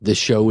This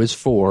show is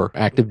for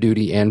active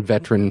duty and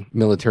veteran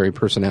military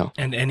personnel.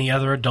 And any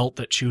other adult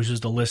that chooses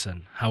to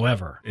listen.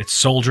 However, it's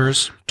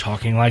soldiers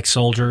talking like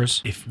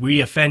soldiers. If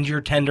we offend your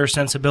tender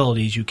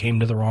sensibilities, you came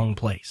to the wrong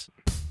place.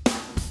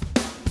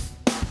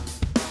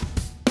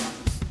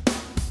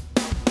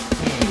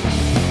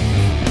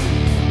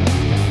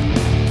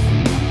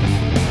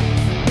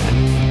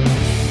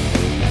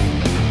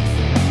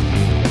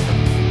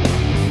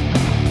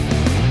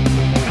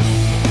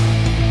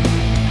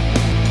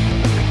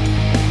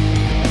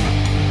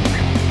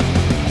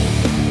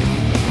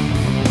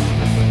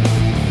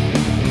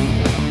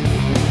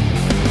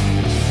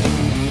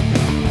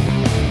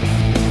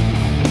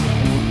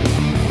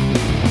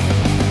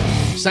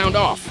 Sound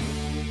off.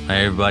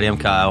 Hey everybody, I'm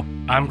Kyle.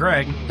 I'm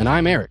Greg. And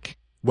I'm Eric.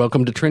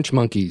 Welcome to Trench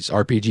Monkeys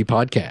RPG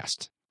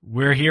Podcast.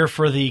 We're here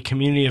for the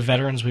community of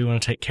veterans. We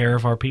want to take care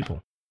of our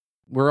people.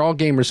 We're all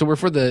gamers, so we're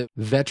for the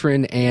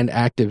veteran and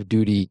active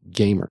duty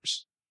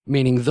gamers,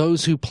 meaning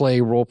those who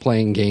play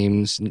role-playing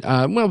games,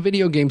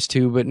 video games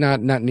too, but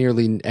not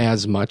nearly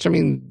as much. I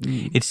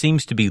mean, it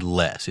seems to be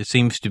less. It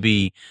seems to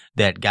be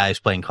that guys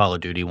playing Call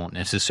of Duty won't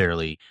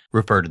necessarily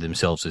refer to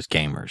themselves as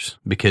gamers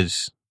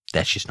because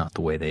that's just not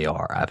the way they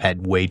are. I've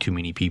had way too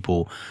many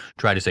people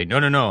try to say, no,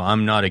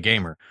 I'm not a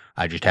gamer.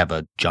 I just have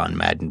a John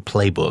Madden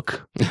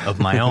playbook of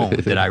my own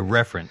that I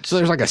reference. So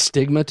there's like a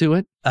stigma to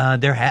it?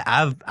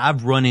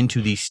 I've run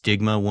into the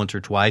stigma once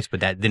or twice, but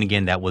then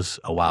again, that was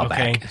a while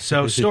back. Okay,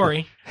 so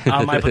story.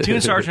 My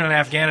platoon sergeant in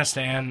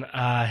Afghanistan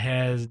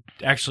has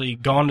actually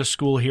gone to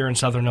school here in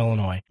Southern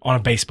Illinois on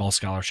a baseball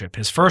scholarship.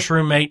 His first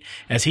roommate,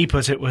 as he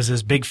puts it, was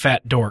this big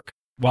fat dork.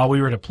 While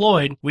we were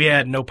deployed, we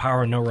had no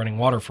power and no running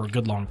water for a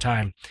good long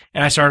time.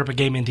 And I started up a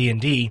game in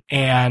D&D,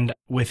 and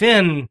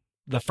within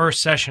the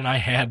first session, I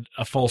had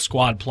a full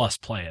squad plus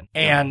playing.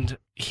 And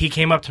he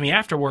came up to me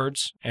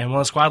afterwards, and one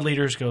of the squad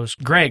leaders goes,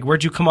 Greg,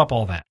 where'd you come up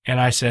all that? And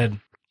I said,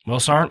 well,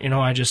 Sergeant,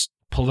 I just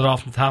pulled it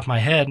off the top of my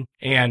head.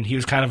 And he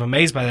was kind of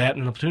amazed by that.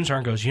 And the platoon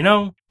sergeant goes,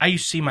 I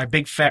used to see my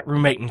big fat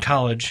roommate in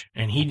college,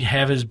 and he'd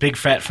have his big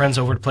fat friends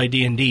over to play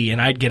D&D,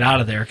 and I'd get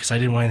out of there because I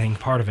didn't want anything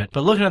part of it.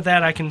 But looking at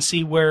that, I can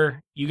see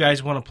where you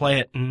guys want to play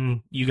it,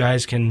 and you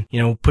guys can,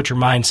 put your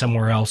mind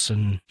somewhere else,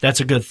 and that's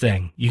a good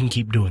thing. You can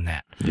keep doing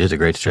that. It is a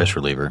great stress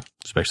reliever,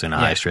 especially in a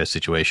high stress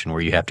situation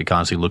where you have to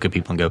constantly look at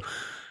people and go,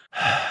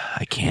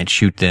 I can't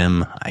shoot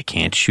them.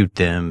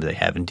 They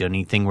haven't done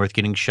anything worth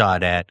getting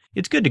shot at.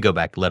 It's good to go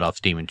back, let off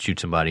steam, and shoot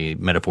somebody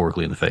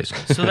metaphorically in the face.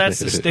 So that's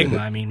the stigma.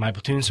 I mean, my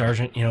platoon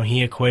sergeant,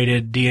 he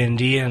equated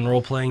D&D and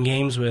role-playing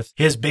games with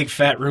his big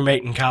fat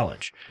roommate in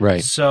college.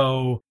 Right.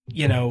 So,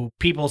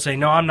 people say,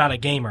 no, I'm not a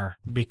gamer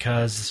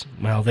because,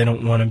 they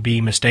don't want to be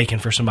mistaken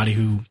for somebody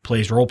who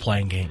plays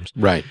role-playing games.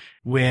 Right.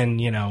 When,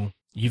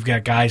 you've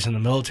got guys in the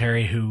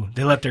military who,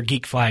 they let their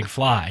geek flag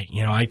fly.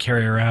 I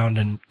carry around,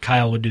 and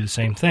Kyle would do the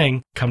same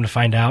thing, come to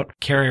find out,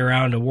 carry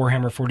around a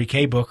Warhammer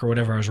 40K book or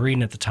whatever I was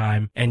reading at the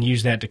time, and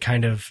use that to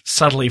kind of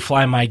subtly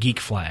fly my geek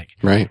flag.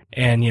 Right.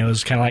 And, it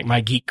was kind of like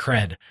my geek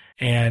cred.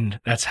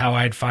 And that's how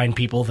I'd find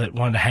people that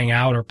wanted to hang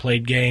out or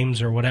played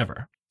games or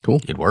whatever.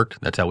 Cool. It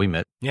worked. That's how we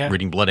met. Yeah.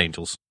 Reading Blood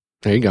Angels.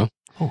 There you go.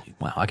 Oh,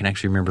 wow. I can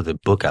actually remember the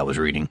book I was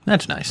reading.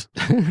 That's nice.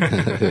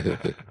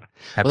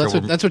 Well,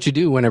 that's what you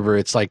do whenever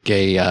it's like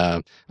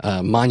a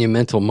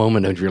monumental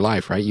moment of your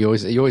life, right? You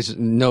always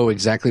know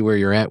exactly where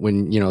you're at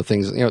when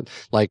things.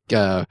 Like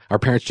our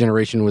parents'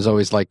 generation was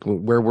always like,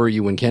 "Where were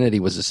you when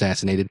Kennedy was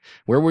assassinated?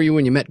 Where were you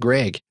when you met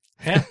Greg?"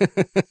 Yeah.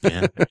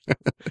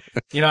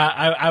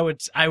 Yeah.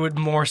 I would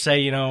more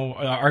say,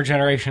 our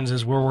generations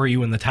is where were you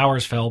when the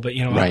towers fell, but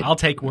right. I'll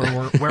take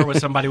where was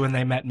somebody when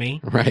they met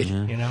me. Right.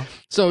 Yeah.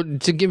 So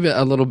to give it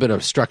a little bit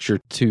of structure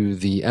to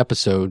the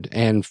episode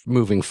and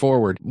moving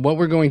forward, what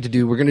we're going to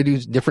do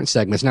different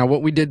segments. Now,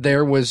 what we did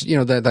there was,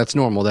 that's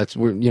normal. That's,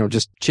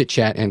 just chit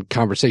chat and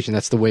conversation.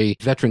 That's the way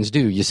veterans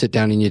do. You sit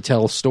down and you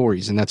tell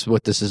stories, and that's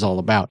what this is all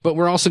about. But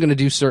we're also going to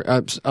do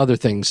other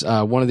things.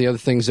 One of the other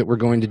things that we're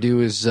going to do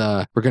is,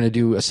 we're going to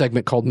do a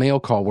segment called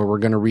Mail Call, where we're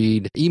going to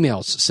read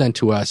emails sent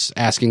to us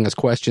asking us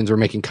questions or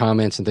making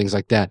comments and things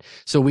like that.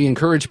 So we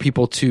encourage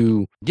people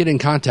to get in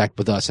contact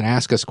with us and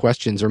ask us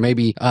questions, or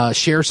maybe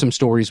share some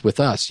stories with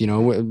us,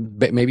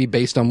 maybe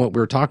based on what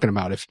we're talking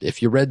about.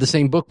 If you read the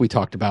same book we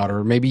talked about,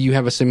 or maybe you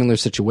have a similar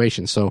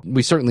situation. So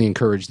we certainly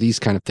encourage these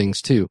kind of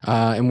things too.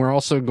 And we're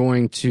also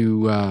going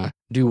to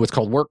do what's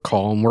called Work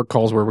Call, and Work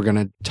Call is where we're going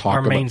to talk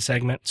about... Our main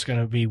segment's going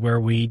to be where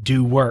we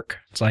do work.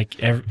 It's like,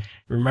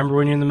 remember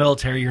when you're in the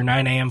military, your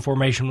 9 a.m.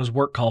 formation was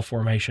Work Call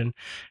formation.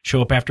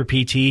 Show up after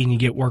PT and you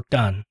get work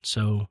done.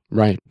 So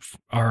right,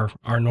 our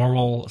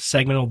normal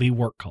segment will be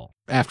Work Call.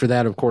 After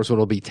that, of course,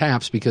 it'll be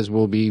Taps, because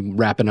we'll be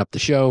wrapping up the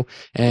show,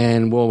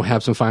 and we'll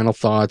have some final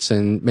thoughts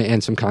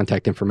and some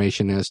contact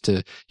information as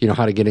to,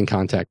 how to get in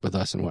contact with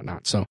us and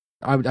whatnot. So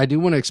I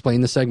do want to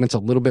explain the segments a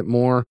little bit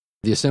more.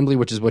 The assembly,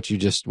 which is what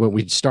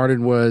we started,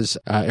 was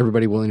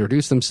everybody will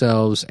introduce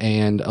themselves,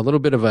 and a little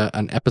bit of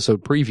an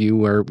episode preview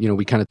where,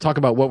 we kind of talk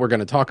about what we're going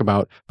to talk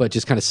about, but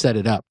just kind of set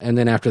it up. And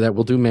then after that,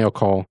 we'll do Mail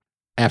Call.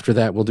 After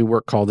that, we'll do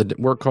work call. The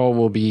work call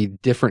will be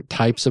different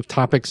types of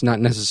topics, not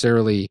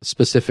necessarily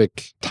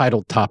specific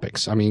titled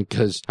topics. I mean,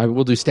 because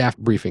we'll do staff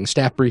briefings.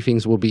 Staff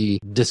briefings will be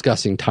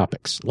discussing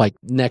topics. Like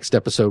next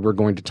episode, we're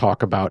going to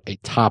talk about a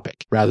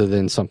topic rather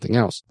than something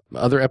else.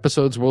 Other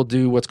episodes, we'll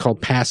do what's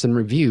called pass and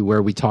review,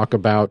 where we talk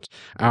about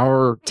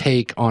our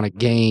take on a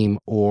game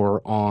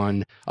or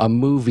on a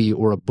movie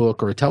or a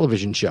book or a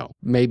television show.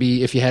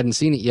 Maybe if you hadn't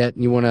seen it yet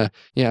and you want to,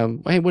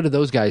 hey, what do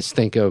those guys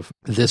think of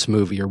this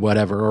movie or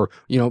whatever? Or,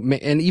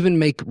 and even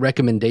make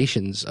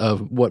recommendations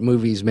of what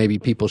movies maybe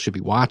people should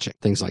be watching,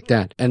 things like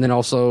that. And then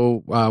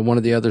also, one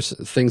of the other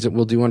things that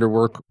we'll do under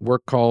work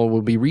call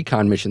will be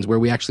recon missions, where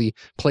we actually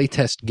play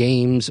test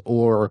games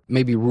or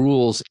maybe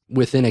rules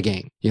within a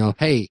game.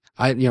 Hey,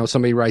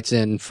 somebody writes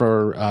in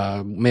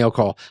for mail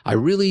call. I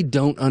really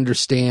don't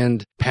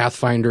understand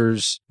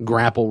Pathfinder's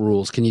grapple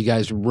rules. Can you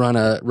guys run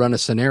a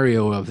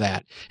scenario of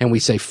that? And we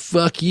say,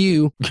 fuck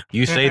you.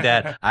 You say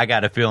that, I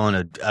got a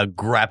feeling a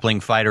grappling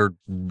fighter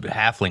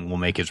halfling will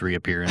make his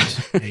reappearance.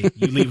 Hey,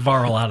 you leave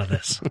Varl out of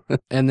this.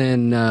 And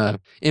then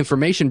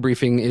information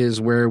briefing is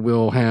where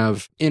we'll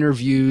have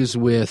interviews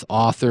with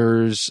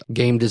authors,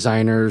 game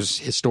designers,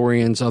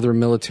 historians, other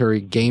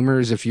military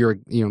gamers. If you're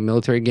a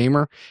military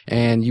gamer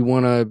and you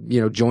want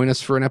to join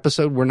us for an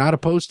episode, we're not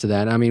opposed to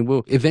that. I mean,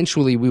 we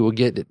will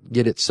get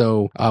it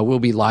so we'll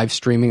be live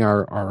streaming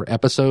our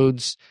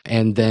episodes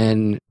and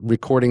then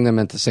recording them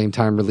at the same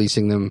time,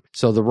 releasing them.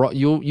 So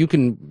you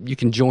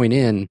can join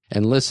in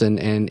and listen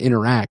and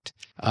interact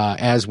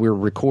as we're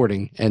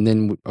recording, and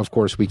then of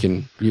course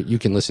you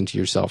can listen to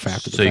yourself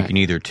after the fact. So you can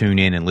either tune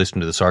in and listen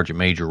to the Sergeant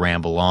Major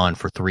ramble on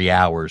for 3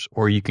 hours,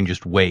 or you can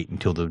just wait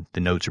until the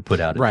notes are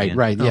put out. Right.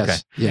 Yes. Okay.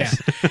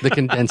 Yes. The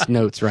condensed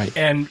notes. Right.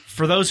 And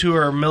for those who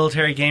are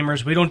military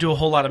gamers, we don't do a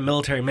whole lot of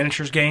military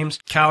miniatures games.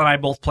 Kyle and I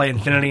both play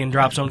Infinity and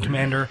Drop Zone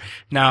Commander.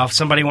 Now, if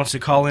somebody wants to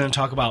call in and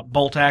talk about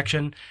bolt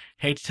action,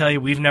 hate to tell you,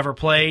 we've never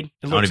played.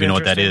 I don't even know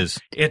what that is.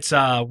 It's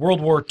a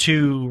World War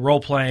II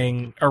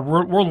role-playing, or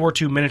World War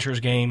II miniatures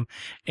game,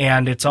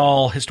 and it's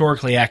all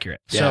historically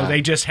accurate. Yeah. So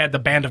they just had the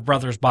Band of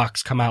Brothers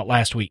box come out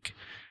last week.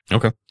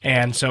 Okay.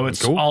 And so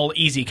it's Cool. all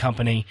easy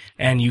company,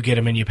 and you get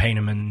them and you paint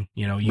them, and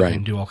you Right.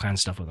 can do all kinds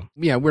of stuff with them.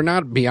 Yeah, we're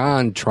not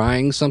beyond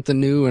trying something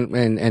new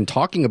and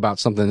talking about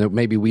something that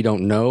maybe we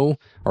don't know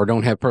or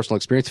don't have personal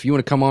experience. If you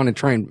want to come on and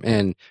try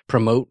and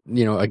promote,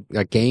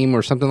 a game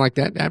or something like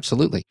that,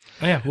 absolutely.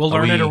 Yeah, we'll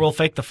learn it or we'll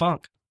fake the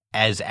funk.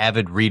 As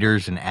avid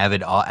readers and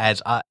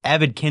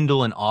avid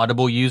Kindle and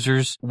Audible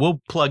users, we'll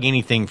plug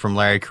anything from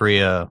Larry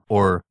Correa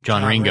or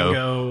John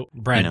Ringo.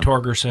 Brad you know.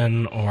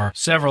 Torgerson, or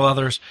several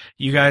others.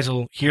 You guys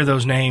will hear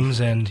those names,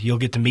 and you'll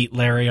get to meet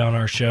Larry on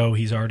our show.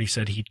 He's already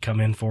said he'd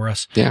come in for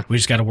us. Yeah. We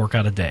just got to work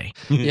out a day.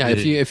 Yeah,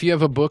 if you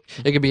have a book,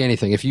 it could be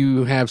anything. If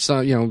you have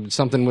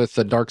something with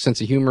a dark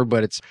sense of humor,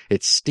 but it's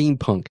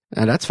steampunk,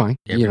 that's fine.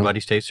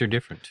 Everybody's tastes are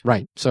different.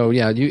 Right. So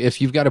yeah, if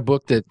you've got a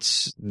book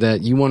that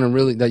you want to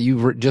really, that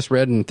you've just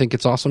read and think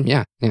it's awesome,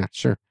 yeah,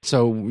 sure.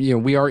 So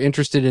we are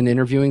interested in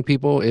interviewing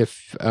people.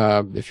 If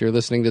you're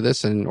listening to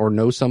this or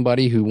know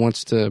somebody who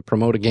wants to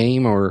promote a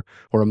game or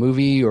a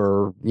movie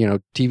or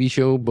TV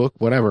show, book,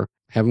 whatever,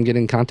 have them get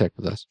in contact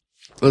with us.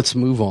 Let's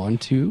move on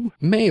to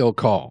mail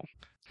call.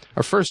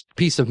 Our first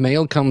piece of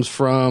mail comes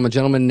from a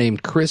gentleman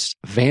named Chris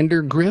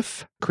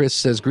Vandergriff. Chris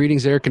says,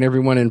 greetings, Eric, and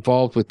everyone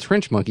involved with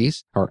Trench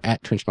Monkeys, or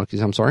at Trench Monkeys,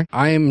 I'm sorry.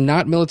 I am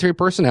not military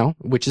personnel,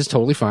 which is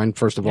totally fine,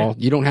 first of all.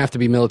 You don't have to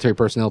be military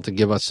personnel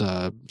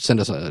to send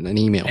us an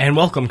email. And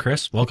welcome,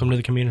 Chris. Welcome to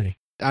the community.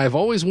 I've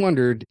always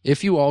wondered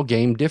if you all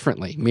game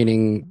differently,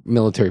 meaning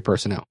military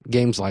personnel.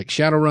 Games like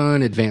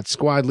Shadowrun, Advanced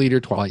Squad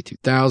Leader, Twilight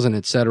 2000,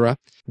 etc.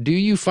 Do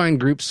you find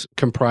groups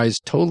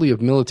comprised totally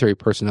of military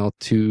personnel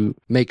to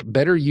make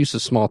better use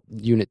of small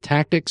unit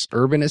tactics,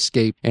 urban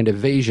escape, and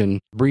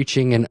evasion,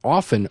 breaching and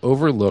often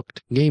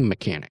overlooked game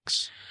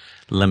mechanics?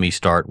 Let me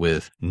start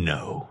with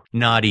no,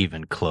 not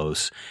even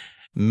close.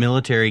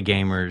 Military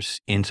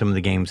gamers in some of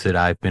the games that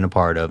I've been a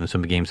part of and some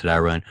of the games that I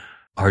run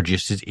are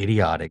just as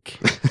idiotic,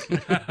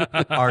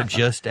 are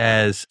just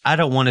as, I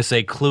don't want to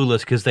say clueless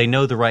because they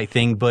know the right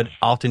thing, but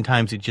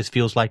oftentimes it just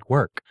feels like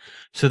work.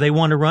 So they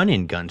want to run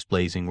in guns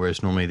blazing,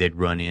 whereas normally they'd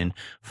run in,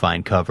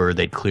 find cover,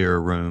 they'd clear a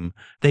room.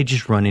 They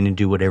just run in and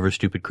do whatever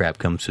stupid crap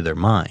comes to their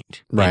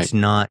mind. Right.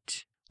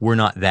 We're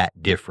not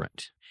that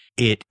different.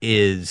 It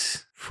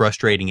is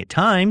frustrating at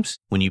times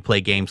when you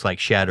play games like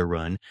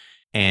Shadowrun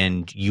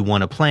and you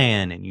want to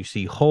plan and you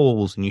see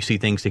holes and you see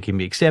things that can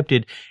be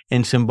accepted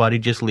and somebody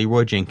just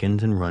Leroy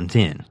Jenkins and runs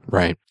in.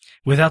 Right.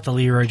 Without the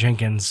Leroy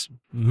Jenkins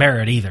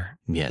merit either.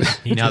 Yes.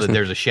 Now that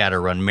there's a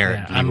Shadowrun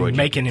merit, Yeah, I'm Leroy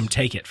making him Jenkins.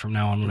 take it from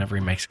now on whenever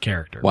he makes a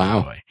character. Wow.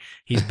 By the way.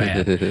 He's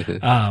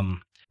bad.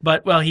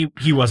 But, well,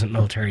 he wasn't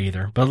military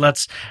either.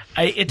 But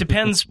it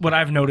depends what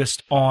I've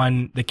noticed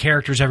on the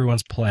characters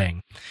everyone's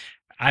playing.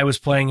 I was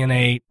playing in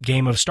a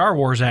game of Star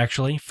Wars,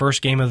 actually.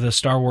 First game of the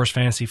Star Wars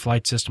Fantasy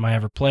Flight System I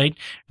ever played,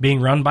 being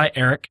run by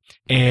Eric.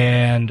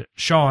 And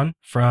Sean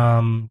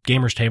from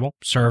Gamers Table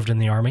served in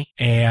the Army.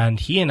 And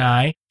he and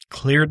I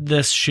cleared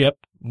this ship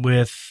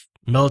with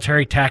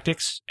military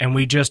tactics, and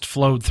we just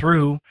flowed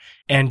through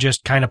and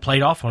just kind of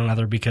played off one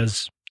another,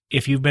 because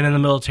if you've been in the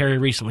military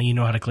recently, you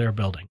know how to clear a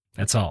building.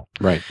 That's all.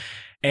 Right.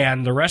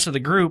 And the rest of the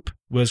group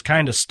was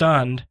kind of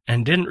stunned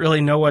and didn't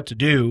really know what to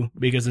do,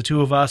 because the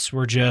two of us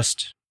were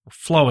just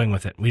flowing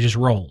with it. We just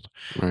rolled.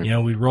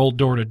 Right. We rolled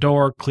door to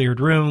door, cleared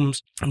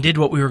rooms, and did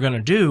what we were going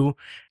to do.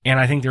 And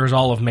I think there was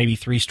all of maybe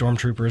 3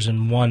 stormtroopers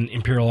and 1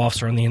 Imperial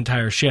officer on the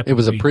entire ship. It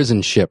was a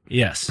prison ship.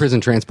 Yes. Prison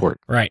transport.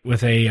 Right.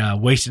 With a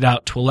wasted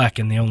out Twi'lek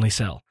in the only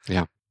cell.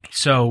 Yeah.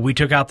 So we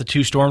took out the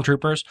 2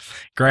 stormtroopers,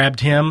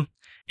 grabbed him,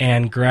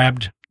 and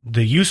grabbed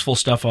the useful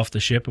stuff off the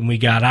ship, and we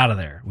got out of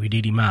there. We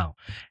did him out.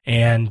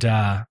 And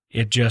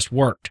it just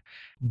worked.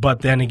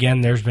 But then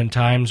again, there's been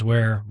times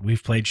where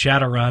we've played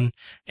Shadowrun,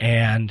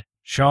 and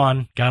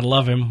Sean, gotta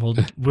love him,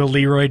 will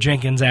Leroy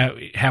Jenkins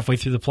out halfway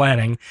through the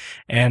planning,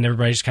 and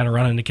everybody's kind of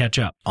running to catch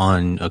up.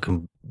 On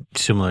a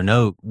similar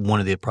note, one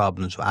of the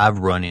problems I've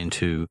run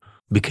into,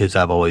 because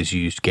I've always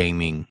used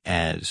gaming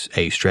as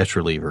a stress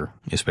reliever,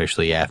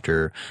 especially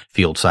after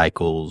field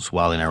cycles,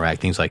 while in Iraq,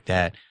 things like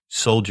that,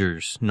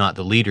 soldiers, not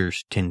the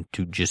leaders, tend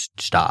to just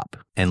stop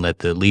and let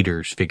the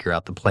leaders figure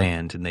out the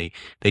plans, and they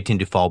tend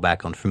to fall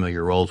back on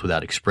familiar roles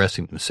without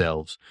expressing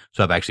themselves.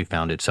 So I've actually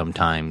found it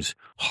sometimes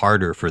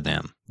harder for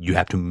them. You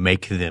have to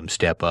make them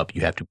step up.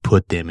 You have to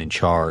put them in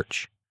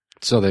charge.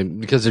 So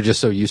because they're just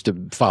so used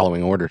to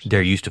following orders.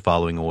 They're used to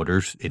following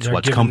orders. It's they're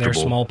what's given comfortable.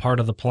 Their small part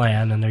of the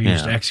plan, and they're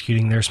used to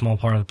executing their small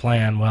part of the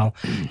plan. Well,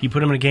 you put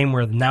them in a game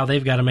where now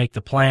they've got to make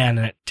the plan,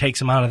 and it takes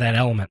them out of that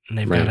element, and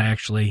they've got to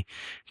actually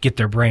get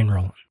their brain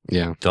rolling.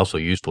 Yeah. It's also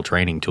a useful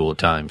training tool at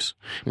times.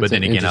 But That's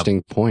then an again,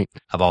 interesting point.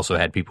 I've also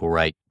had people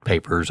write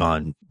papers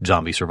on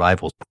zombie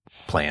survival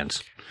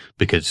plans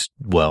because,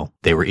 well,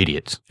 they were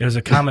idiots. It was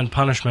a common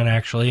punishment,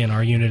 actually, in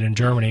our unit in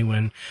Germany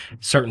when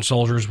certain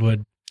soldiers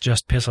would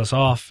just piss us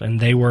off, and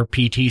they were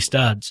PT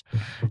studs.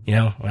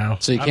 Well.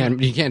 So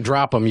you can't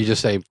drop them. You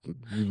just say,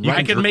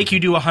 I could make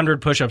you do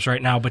 100 push-ups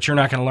right now, but you're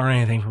not going to learn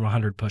anything from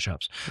 100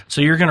 push-ups.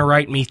 So you're going to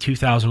write me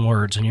 2,000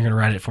 words, and you're going to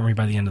write it for me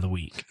by the end of the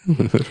week.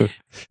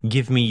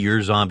 Give me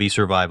your zombie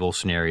survival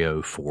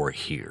scenario for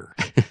here.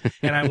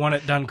 And I want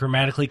it done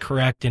grammatically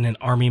correct in an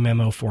Army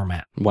memo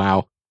format.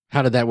 Wow.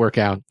 How did that work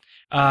out?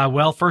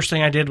 Well, first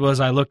thing I did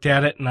was I looked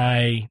at it and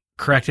I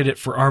corrected it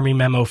for Army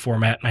memo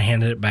format, and I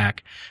handed it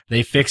back.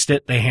 They fixed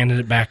it. They handed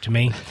it back to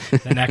me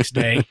the next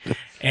day.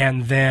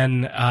 And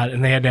then,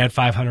 and they had to add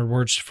 500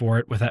 words for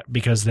it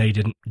because they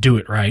didn't do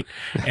it right.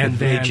 And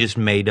then they just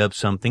made up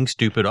something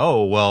stupid.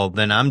 Oh, well,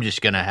 then I'm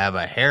just going to have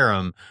a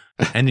harem.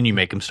 And then you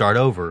make them start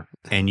over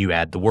and you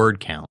add the word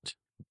count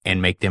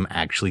and make them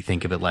actually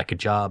think of it like a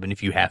job. And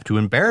if you have to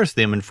embarrass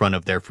them in front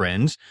of their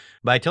friends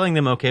by telling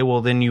them, okay, well,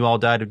 then you all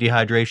died of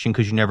dehydration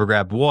because you never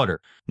grabbed water.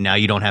 Now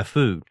you don't have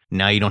food.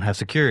 Now you don't have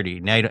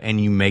security.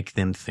 And you make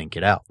them think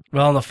it out.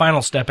 Well, and the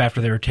final step after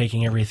they were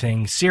taking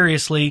everything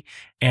seriously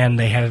and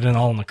they had it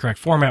all in the correct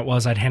format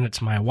was I'd hand it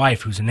to my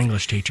wife, who's an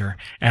English teacher,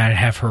 and I'd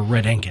have her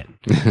red ink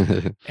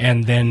it.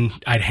 And then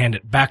I'd hand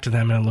it back to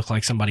them, and it looked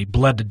like somebody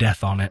bled to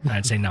death on it. And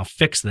I'd say, now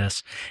fix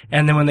this.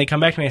 And then when they come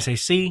back to me, I say,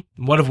 see,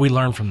 what have we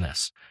learned from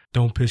this?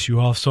 Don't piss you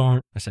off,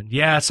 Sergeant. I said,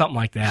 yeah, something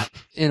like that.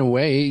 In a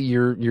way,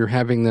 you're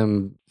having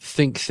them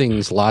think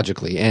things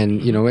logically,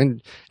 and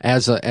and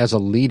as a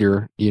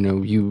leader,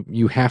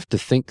 you have to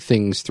think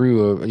things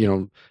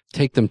through.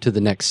 Take them to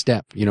the next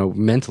step,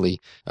 mentally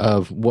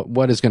of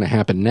what is going to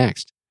happen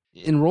next.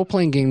 In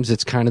role-playing games,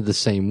 it's kind of the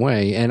same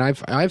way. And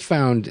I've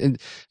found,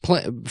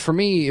 for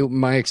me,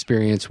 my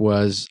experience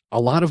was,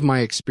 a lot of my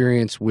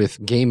experience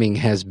with gaming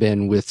has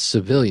been with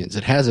civilians.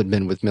 It hasn't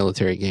been with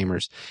military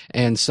gamers.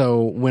 And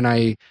so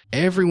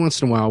every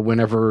once in a while,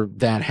 whenever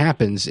that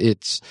happens,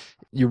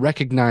 you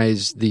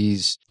recognize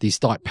these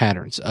thought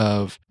patterns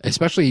of,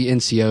 especially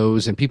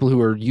NCOs and people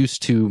who are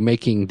used to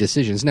making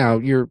decisions. Now,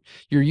 you're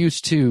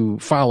used to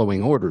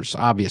following orders,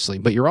 obviously,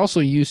 but you're also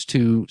used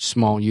to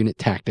small unit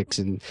tactics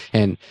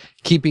and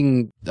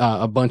keeping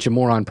a bunch of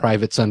moron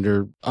privates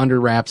under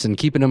wraps and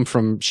keeping them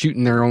from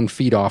shooting their own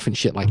feet off and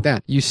shit like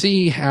that. You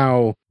see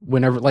how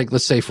whenever, like,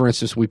 let's say, for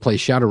instance, we play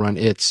Shadowrun,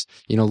 it's,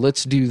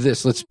 let's do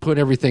this. Let's put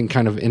everything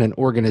kind of in an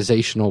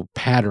organizational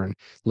pattern.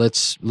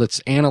 Let's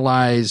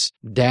analyze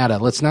data.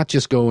 Let's not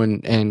just go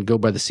and go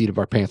by the seat of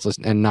our pants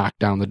and knock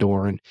down the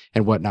door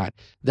and whatnot.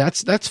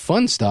 That's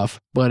fun stuff,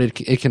 but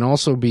it can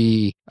also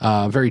be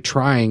very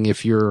trying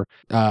if you're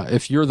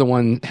the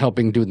one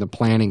helping doing the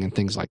planning and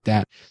things like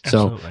that.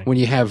 So Absolutely. When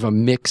you have a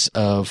mix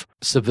of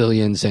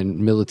civilians and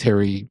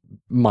military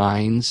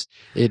minds,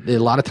 a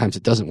lot of times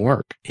it doesn't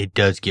work. It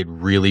does get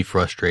really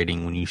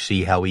frustrating when you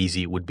see how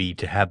easy it would be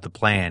to have the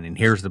plan, and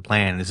here's the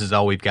plan, this is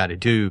all we've got to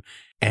do,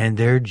 and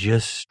they're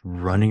just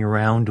running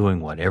around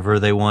doing whatever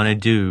they want to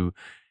do.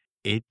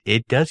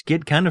 It does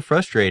get kind of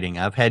frustrating.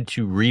 I've had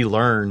to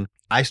relearn.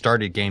 I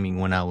started gaming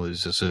when I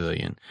was a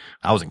civilian.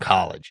 I was in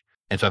college.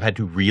 And so I've had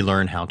to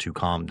relearn how to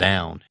calm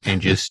down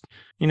and just,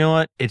 you know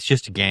what? It's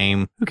just a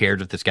game. Who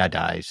cares if this guy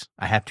dies?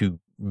 I have to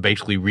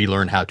basically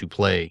relearn how to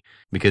play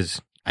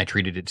because I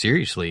treated it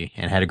seriously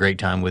and had a great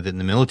time with it in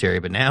the military.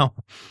 But now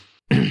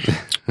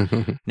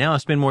Now I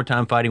spend more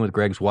time fighting with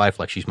Greg's wife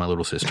like she's my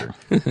little sister.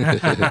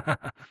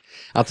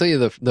 I'll tell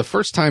you the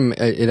first time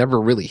it ever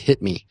really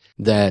hit me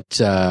that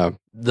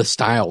the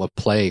style of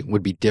play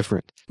would be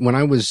different. When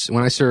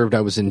I served,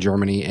 I was in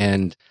Germany,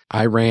 and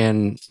I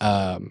ran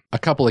a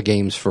couple of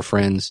games for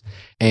friends,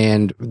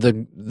 and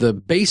the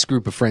base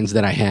group of friends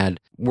that I had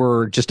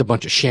were just a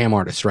bunch of sham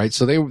artists, right?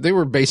 So they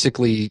were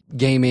basically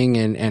gaming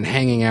and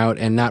hanging out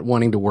and not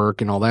wanting to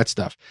work and all that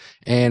stuff.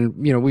 And,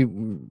 we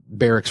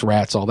barracks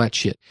rats, all that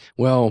shit.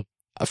 Well,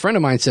 a friend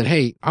of mine said,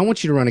 "Hey, I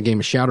want you to run a game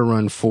of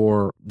Shadowrun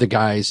for the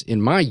guys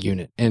in my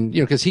unit." And,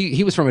 cause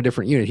he was from a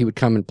different unit. He would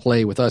come and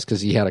play with us cause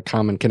he had a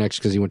common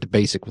connection cause he went to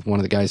basic with one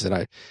of the guys that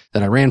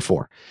I ran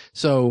for.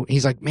 So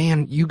he's like,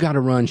 "Man, you got to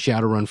run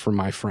Shadowrun for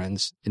my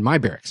friends in my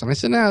barracks." And I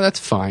said, "No, that's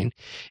fine."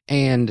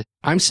 And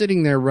I'm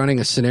sitting there running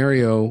a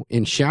scenario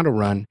in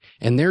Shadowrun,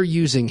 and they're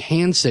using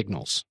hand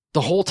signals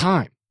the whole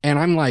time. And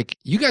I'm like,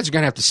 "You guys are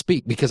going to have to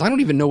speak because I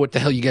don't even know what the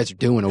hell you guys are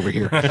doing over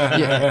here."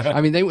 Yeah.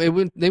 I mean, they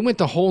went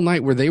the whole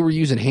night where they were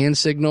using hand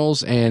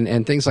signals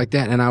and things like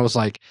that. And I was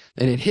like,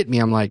 and it hit me.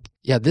 I'm like,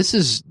 yeah, this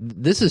is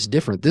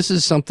different. This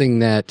is something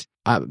that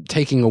I'm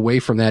taking away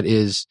from that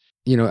is,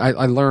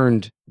 I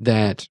learned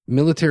that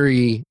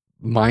military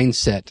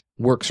mindset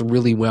works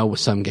really well with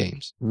some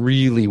games,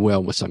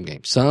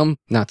 some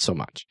not so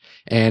much.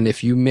 And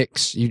if you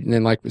mix,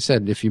 and like we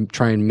said, if you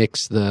try and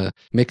mix the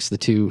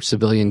two,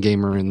 civilian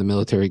gamer and the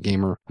military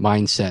gamer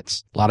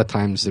mindsets, a lot of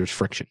times there's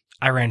friction.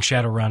 I ran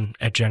Shadowrun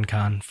at Gen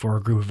Con for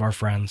a group of our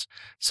friends,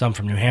 some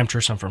from New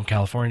Hampshire, some from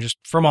California, just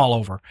from all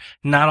over.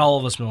 Not all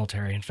of us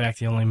military. In fact,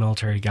 the only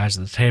military guys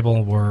at the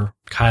table were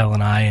Kyle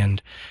and I,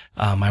 and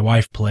my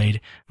wife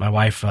played. My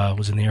wife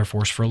was in the Air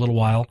Force for a little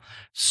while.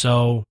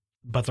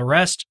 But the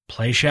rest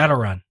play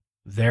Shadowrun.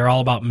 They're all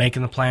about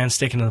making the plan,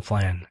 sticking to the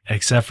plan,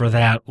 except for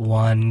that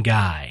one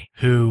guy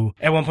who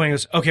at one point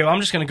goes, "Okay, well, I'm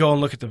just going to go and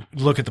look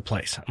at the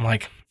place." I'm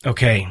like,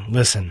 "Okay,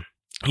 listen,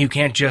 you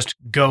can't just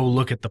go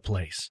look at the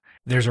place.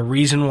 There's a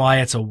reason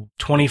why it's a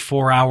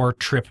 24-hour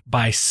trip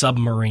by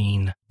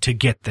submarine to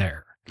get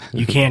there.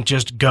 You can't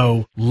just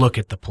go look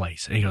at the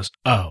place." And he goes,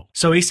 "Oh."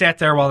 So he sat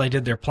there while they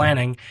did their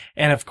planning.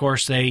 And of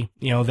course the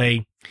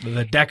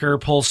Decker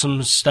pulls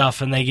some stuff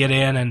and they get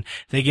in and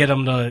they get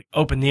them to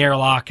open the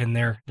airlock and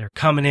they're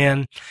coming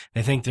in.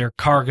 They think they're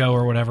cargo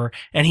or whatever.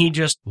 And he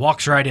just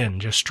walks right in,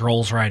 just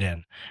strolls right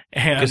in.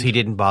 Because he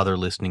didn't bother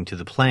listening to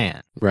the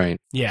plan. Right.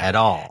 Yeah. At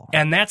all.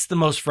 And that's the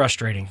most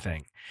frustrating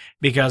thing.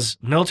 Because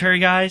military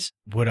guys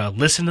would have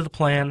listened to the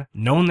plan,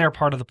 known their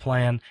part of the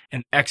plan,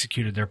 and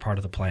executed their part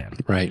of the plan.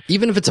 Right.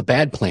 Even if it's a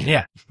bad plan.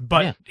 Yeah.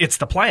 But it's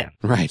the plan.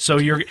 Right. So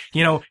you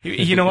know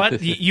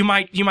what? You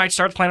might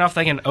start the plan off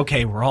thinking,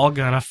 "Okay, we're all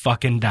gonna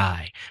fucking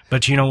die.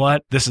 But you know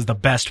what? This is the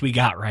best we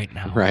got right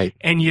now." Right.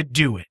 And you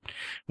do it.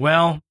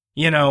 Well,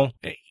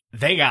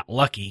 they got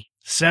lucky.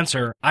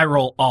 Sensor, I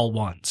roll all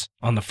ones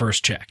on the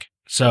first check.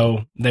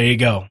 So there you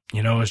go.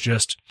 It's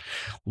just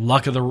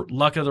luck of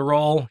the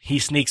roll. He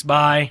sneaks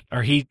by,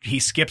 or he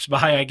skips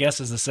by, I guess,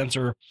 as the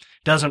sensor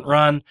doesn't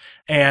run.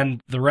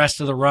 And the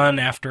rest of the run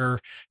after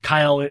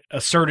Kyle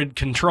asserted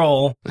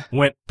control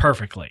went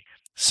perfectly.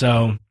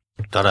 So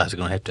Thought I was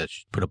going to have to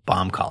put a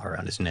bomb collar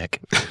around his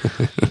neck.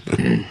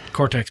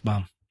 Cortex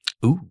bomb.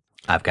 Ooh,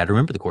 I've got to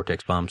remember the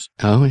Cortex bombs.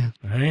 Oh, yeah.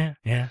 Oh, yeah,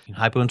 yeah.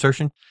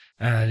 Hypo-insertion?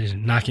 Just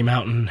knock him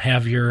out and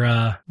have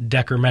your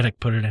Decker medic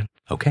put it in.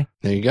 Okay.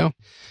 There you go.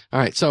 All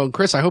right. So,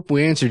 Chris, I hope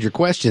we answered your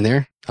question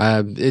there.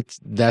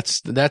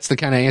 That's the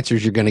kind of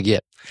answers you're going to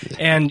get.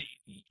 And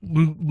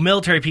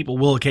military people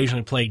will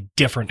occasionally play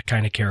different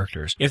kind of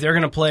characters. If they're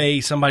going to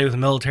play somebody with a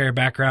military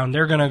background,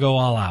 they're going to go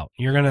all out.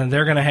 They're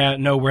going to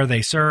know where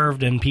they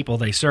served and people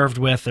they served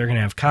with. They're going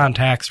to have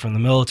contacts from the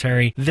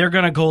military. They're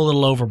going to go a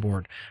little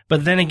overboard.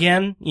 But then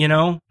again,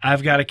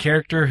 I've got a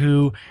character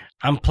who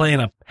I'm playing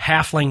a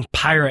halfling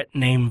pirate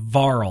named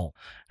Varl,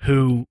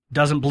 who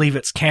doesn't believe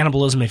it's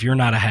cannibalism if you're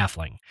not a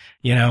halfling,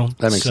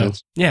 That makes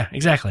sense. Yeah,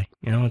 exactly.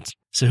 It's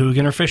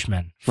Sahuagin or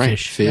fishmen. Right.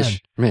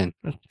 Fish men.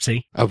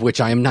 See? Of which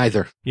I am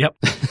neither. Yep.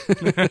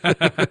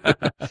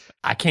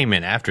 I came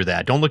in after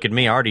that. Don't look at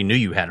me. I already knew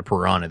you had a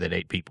piranha that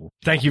ate people.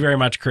 Thank you very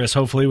much, Chris.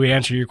 Hopefully we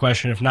answered your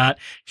question. If not,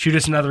 shoot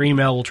us another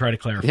email. We'll try to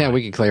clarify. Yeah,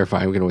 we can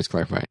clarify. We can always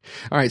clarify.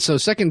 All right. So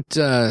second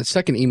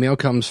email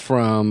comes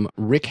from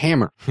Rick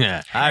Hammer.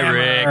 Yeah. Hi,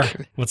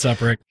 Rick. What's up,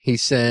 Rick? He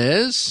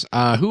says,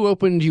 who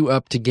opened you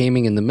up to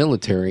gaming in the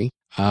military?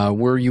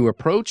 Were you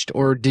approached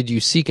or did you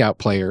seek out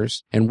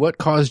players? And what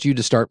caused you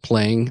to start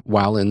playing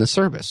while in the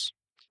service?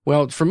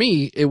 Well, for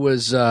me, it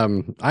was,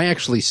 I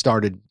actually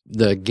started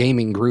the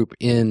gaming group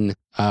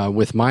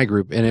with my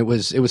group. And it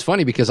was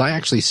funny because I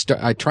actually,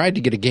 I tried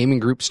to get a gaming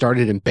group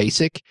started in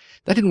BASIC.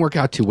 That didn't work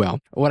out too well.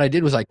 What I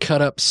did was I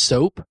cut up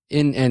soap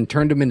and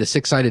turned them into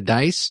 6-sided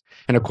dice.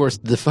 And of course,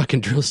 the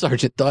fucking drill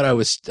sergeant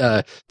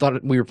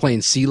thought we were playing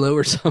CeeLo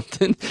or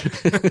something.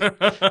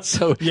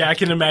 So yeah, I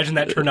can imagine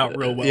that turned out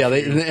real well. Yeah.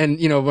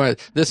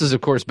 This is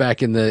of course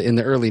back in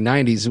the early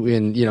 90s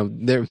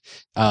when, they're,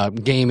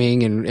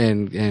 gaming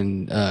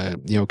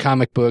and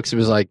comic books. It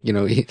was like,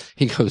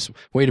 he goes,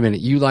 "Wait a minute.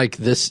 You like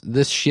this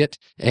shit?"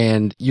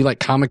 and you like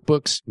comic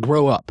books,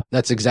 grow up.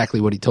 That's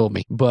exactly what he told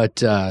me. But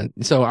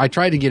so I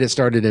tried to get it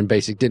started in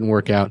basic, didn't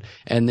work out.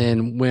 And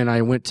then when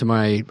I went to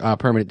my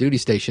permanent duty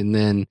station,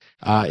 then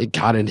it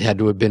had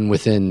to have been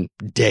within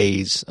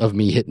days of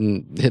me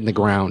hitting the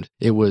ground.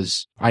 It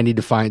was, I need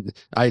to find,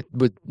 I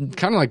would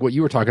kind of like what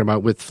you were talking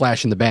about with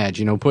flashing the badge,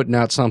 you know, putting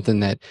out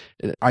something that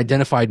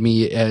identified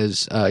me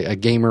as a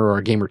gamer or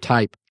a gamer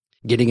type,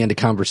 getting into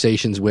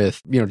conversations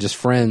with, you know, just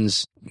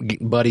friends,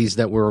 buddies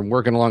that were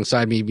working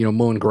alongside me, you know,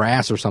 mowing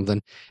grass or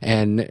something,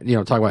 and, you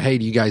know, talk about, hey,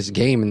 do you guys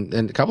game?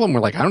 And a couple of them were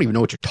like, I don't even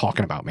know what you're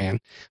talking about, man.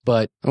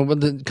 But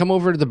come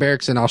over to the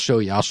barracks and I'll show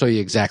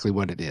you exactly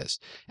what it is.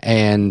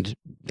 And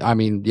I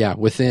mean, yeah,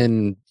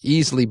 within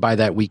easily by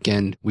that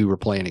weekend, we were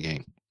playing a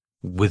game.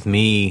 With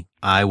me,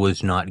 I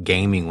was not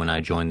gaming when I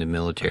joined the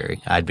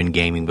military. I'd been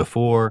gaming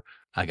before.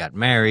 I got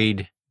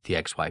married. The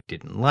ex-wife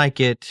didn't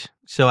like it.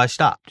 So I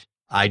stopped.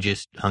 I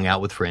just hung out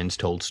with friends,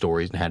 told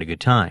stories, and had a good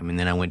time. And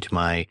then I went to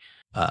my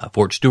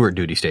Fort Stewart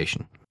duty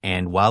station.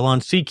 And while on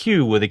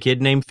CQ with a kid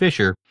named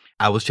Fisher,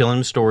 I was telling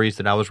him stories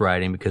that I was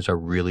writing because I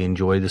really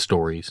enjoy the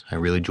stories. I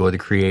really enjoy the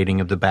creating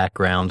of the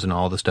backgrounds and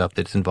all the stuff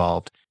that's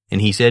involved. And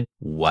he said,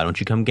 why don't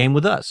you come game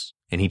with us?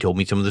 And he told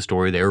me some of the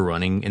story they were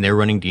running, and they were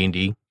running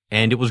D&D.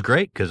 And it was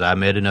great because I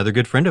met another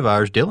good friend of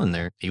ours, Dylan,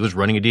 there. He was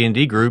running a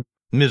D&D group,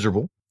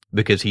 miserable,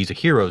 because he's a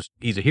heroes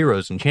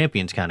and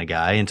champions kind of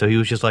guy. And so he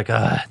was just like,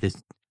 this...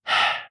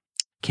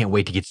 can't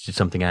wait to get to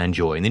something I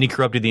enjoy. And then he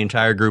corrupted the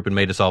entire group and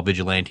made us all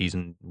vigilantes,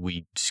 and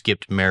we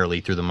skipped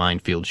merrily through the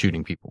minefield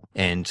shooting people.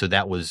 And so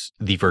that was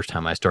the first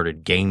time I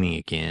started gaming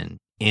again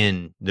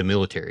in the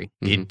military.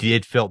 Mm-hmm.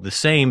 It felt the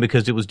same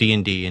because it was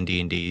D&D, and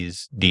D&D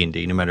is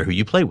D&D no matter who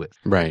you play with.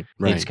 Right.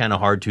 It's kind of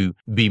hard to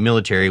be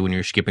military when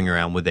you're skipping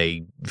around with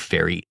a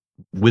fairy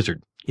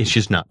wizard. It's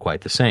just not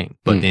quite the same.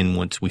 But then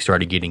once we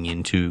started getting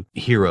into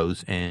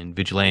heroes and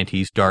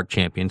vigilantes, dark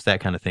champions, that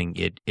kind of thing,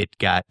 it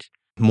got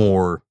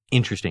more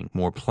interesting,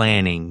 more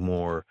planning,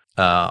 more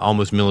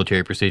almost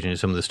military precision to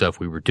some of the stuff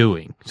we were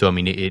doing. So, I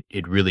mean,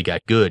 it really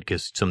got good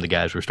because some of the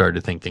guys were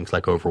starting to think things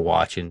like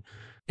Overwatch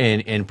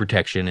and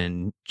protection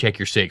and check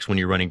your six when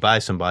you're running by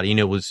somebody. You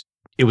know,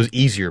 it was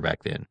easier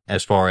back then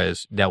as far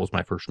as that was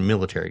my first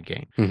military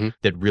game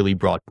that really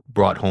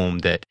brought home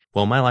that,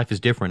 well, my life is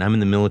different. I'm in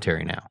the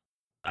military now.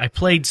 I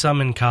played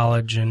some in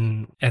college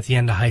and at the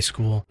end of high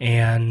school,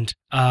 and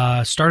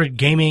started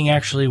gaming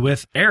actually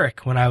with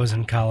Eric when I was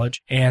in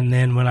college. And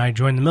then when I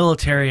joined the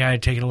military, I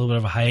had taken a little bit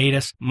of a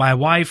hiatus. My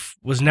wife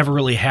was never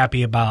really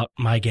happy about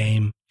my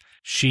game.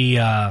 She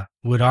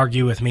would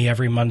argue with me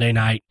every Monday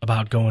night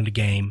about going to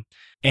game.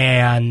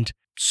 And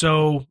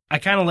so I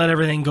kind of let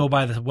everything go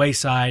by the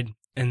wayside.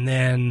 And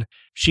then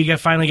she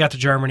finally got to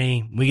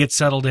Germany. We get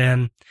settled in,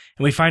 and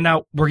we find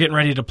out we're getting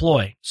ready to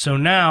deploy. So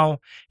now,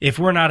 if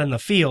we're not in the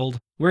field,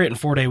 we're getting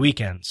 4-day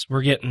weekends.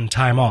 We're getting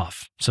time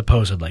off,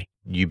 supposedly.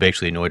 You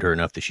basically annoyed her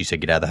enough that she said,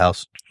 get out of the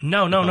house?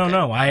 No.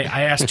 I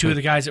asked two of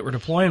the guys that were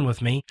deploying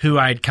with me, who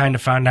I'd kind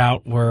of found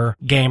out were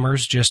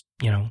gamers. Just,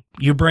 you know,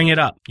 you bring it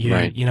up.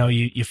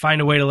 You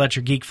find a way to let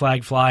your geek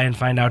flag fly and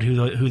find out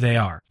who they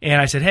are.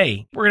 And I said,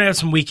 hey, we're going to have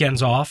some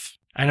weekends off.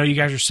 I know you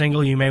guys are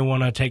single. You may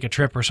want to take a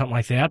trip or something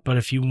like that. But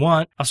if you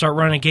want, I'll start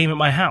running a game at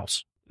my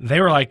house. They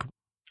were like,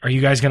 are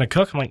you guys going to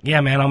cook? I'm like, yeah,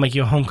 man, I'll make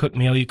you a home-cooked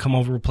meal. You come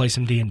over, we'll play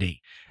some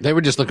D&D. They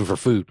were just looking for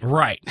food.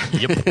 Right.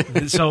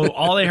 Yep. So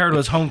all they heard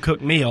was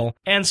home-cooked meal.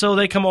 And so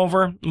they come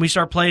over, and we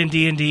start playing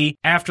D&D.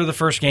 After the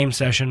first game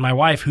session, my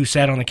wife, who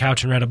sat on the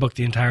couch and read a book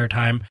the entire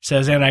time,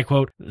 says, and I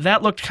quote,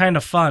 that looked kind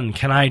of fun.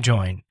 Can I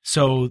join?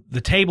 So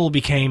the table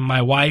became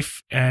my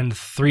wife and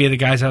 3 of the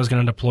guys I was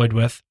going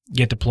to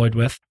get deployed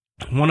with.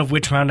 One of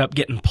which wound up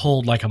getting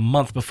pulled like a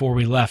month before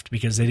we left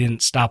because they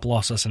didn't stop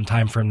loss us in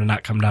time for him to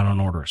not come down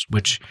on orders,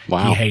 which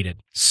he hated.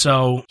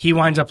 So he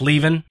winds up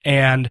leaving,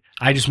 and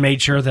I just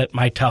made sure that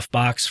my tough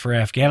box for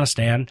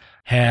Afghanistan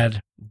had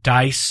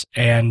dice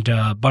and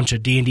a bunch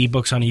of D&D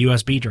books on a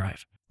USB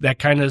drive. That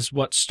kind of is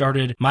what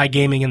started my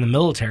gaming in the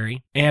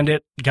military, and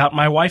it got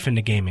my wife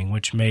into gaming,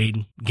 which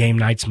made game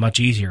nights much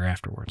easier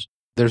afterwards.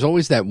 There's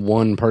always that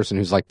one person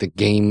who's like the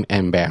game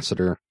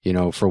ambassador, you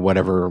know, for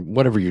whatever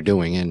you're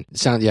doing. And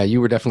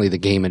you were definitely the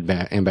game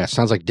ambassador.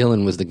 Sounds like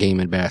Dylan was the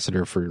game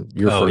ambassador for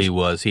your first. Oh, he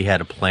was. He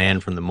had a plan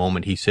from the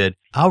moment he said,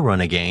 I'll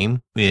run a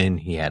game, and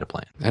he had a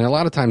plan. And a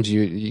lot of times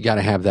you got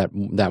to have that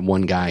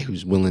one guy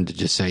who's willing to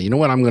just say, you know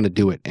what, I'm going to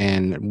do it.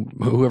 And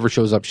whoever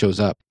shows up, shows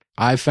up.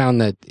 I found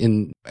that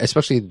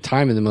especially the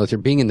time in the military,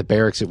 being in the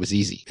barracks, it was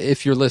easy.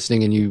 If you're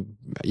listening and you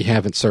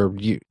haven't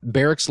served,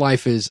 barracks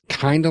life is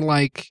kind of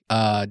like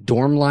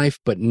dorm life,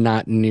 but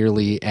not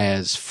nearly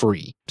as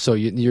free. So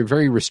you're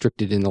very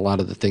restricted in a lot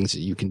of the things that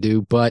you can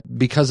do. But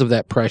because of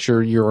that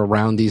pressure, you're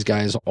around these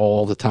guys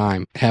all the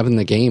time. Having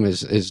the game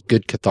is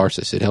good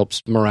catharsis. It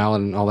helps morale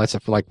and all that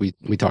stuff like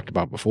we talked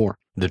about before.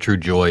 The true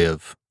joy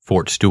of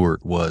Fort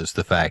Stewart was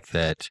the fact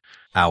that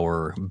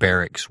our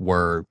barracks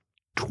were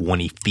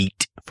 20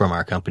 feet from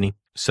our company.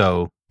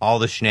 So all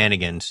the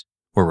shenanigans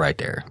were right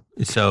there.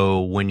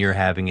 So when you're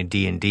having a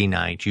D&D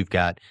night, you've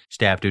got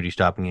staff duty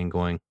stopping in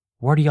going,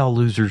 what are y'all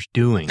losers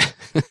doing?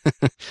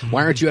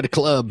 Why aren't you at a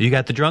club? You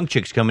got the drunk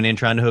chicks coming in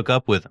trying to hook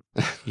up with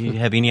them. You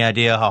have any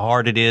idea how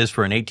hard it is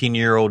for an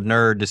 18-year-old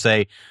nerd to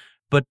say,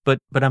 but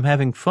I'm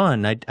having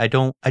fun. I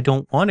don't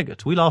want to go.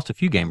 So we lost a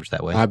few gamers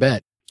that way. I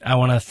bet. I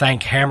want to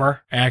thank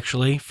Hammer,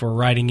 actually, for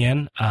writing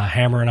in.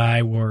 Hammer and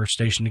I were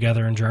stationed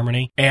together in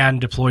Germany and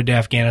deployed to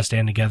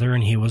Afghanistan together,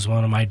 and he was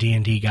one of my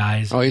D&D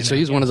guys. Oh, so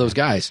he's one of those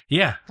guys.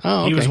 Yeah.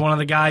 Oh, okay. He was one of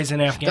the guys in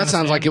Afghanistan. That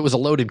sounds like it was a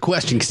loaded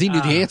question because he knew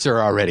the answer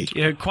already.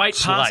 Yeah, quite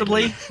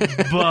possibly,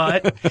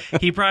 but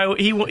he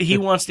probably he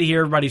wants to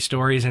hear everybody's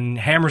stories, and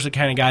Hammer's the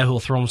kind of guy who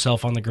will throw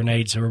himself on the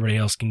grenade so everybody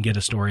else can get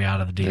a story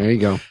out of the deal. There you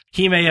go.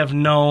 He may have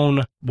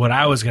known what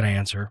I was going to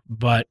answer,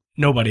 but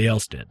nobody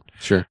else did.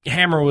 Sure.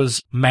 Hammer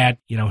was mad.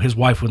 His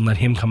wife wouldn't let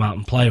him come out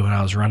and play when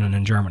I was running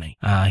in Germany.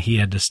 He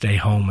had to stay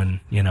home and,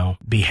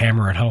 be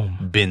Hammer at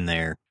home. Been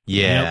there.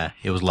 Yeah,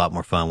 It was a lot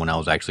more fun when I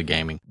was actually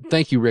gaming.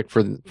 Thank you, Rick,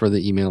 for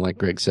the email. Like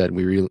Greg said,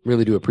 we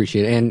really do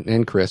appreciate it.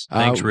 And Chris.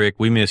 Thanks, Rick.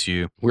 We miss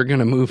you. We're going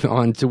to move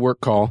on to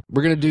work call.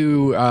 We're going to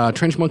do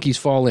Trench Monkeys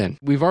Fall In.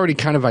 We've already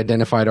kind of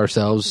identified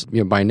ourselves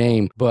by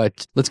name,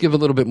 but let's give a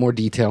little bit more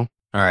detail.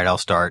 All right, I'll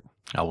start.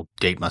 I will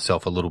date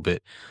myself a little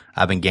bit.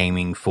 I've been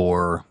gaming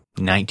for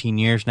 19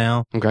 years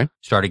now. Okay.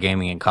 Started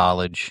gaming in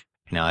college.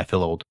 Now I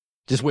feel old.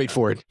 Just wait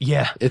for it.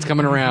 Yeah. It's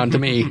coming around to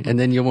me, and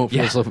then you won't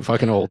feel so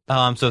fucking old. Oh,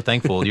 I'm so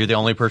thankful. You're the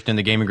only person in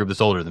the gaming group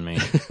that's older than me.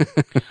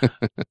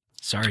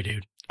 Sorry,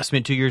 dude. I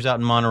spent 2 years out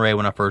in Monterey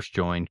when I first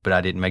joined, but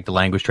I didn't make the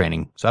language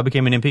training, so I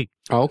became an MP.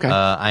 Oh, okay.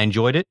 I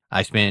enjoyed it.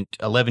 I spent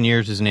 11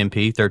 years as an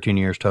MP, 13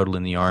 years total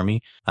in the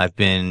Army. I've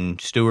been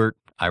Stewart,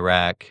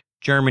 Iraq,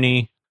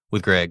 Germany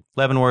with Greg,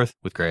 Leavenworth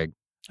with Greg.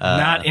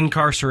 Not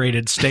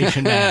incarcerated,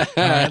 stationed at.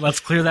 All right,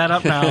 let's clear that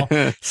up now.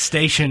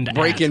 Stationed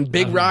Breaking at.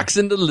 big rocks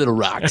into little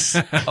rocks.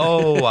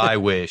 Oh, I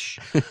wish.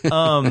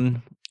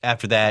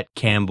 After that,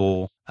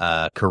 Campbell,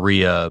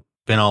 Korea,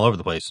 been all over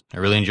the place. I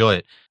really enjoy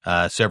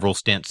it. Several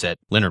stints at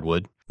Leonard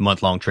Wood,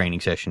 month-long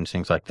training sessions,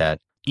 things like that.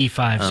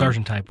 E5,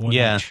 sergeant type.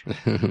 Yeah.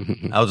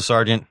 I was a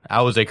sergeant.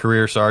 I was a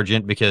career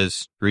sergeant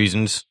because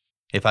reasons.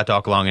 If I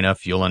talk long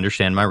enough, you'll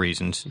understand my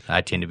reasons.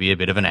 I tend to be a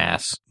bit of an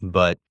ass,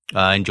 but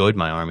I enjoyed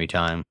my Army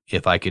time.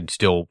 If I could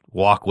still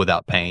walk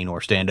without pain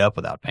or stand up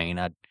without pain,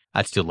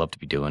 I'd still love to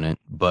be doing it.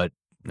 But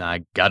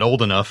I got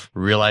old enough,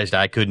 realized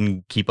I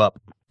couldn't keep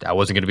up. I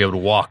wasn't going to be able to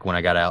walk when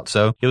I got out,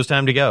 so it was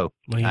time to go.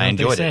 Well, I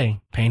enjoyed it.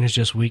 Pain is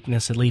just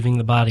weakness at leaving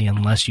the body.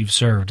 Unless you've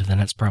served,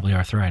 then it's probably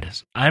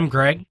arthritis. I'm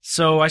Greg.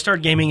 So I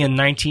started gaming in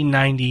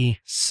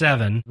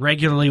 1997,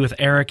 regularly with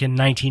Eric in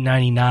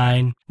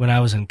 1999 when I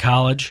was in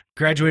college.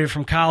 Graduated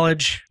from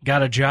college,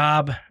 got a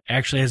job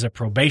actually as a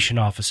probation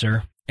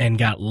officer, and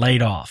got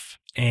laid off.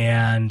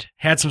 And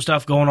had some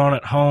stuff going on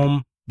at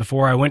home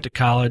before I went to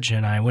college,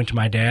 and I went to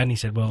my dad, and he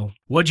said, well,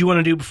 what'd you want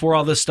to do before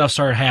all this stuff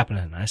started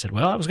happening? And I said,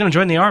 well, I was going to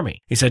join the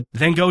Army. He said,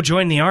 then go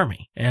join the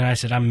Army. And I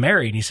said, I'm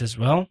married. He says,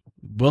 well,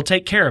 we'll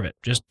take care of it.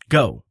 Just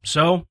go.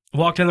 So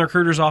walked in the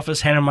recruiter's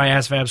office, handed my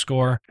ASVAB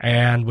score,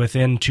 and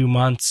within 2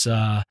 months,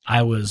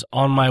 I was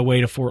on my way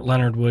to Fort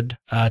Leonard Wood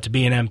to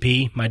be an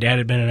MP. My dad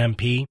had been an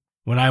MP.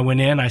 When I went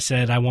in, I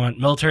said, I want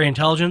military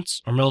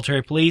intelligence or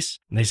military police.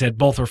 And they said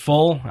both are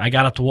full. I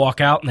got up to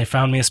walk out, and they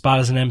found me a spot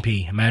as an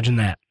MP. Imagine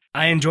that.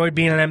 I enjoyed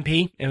being an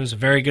MP. It was a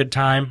very good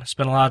time.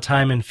 Spent a lot of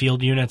time in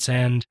field units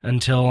and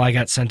until I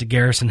got sent to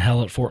Garrison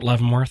Hell at Fort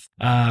Leavenworth.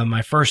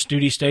 My first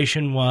duty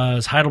station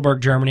was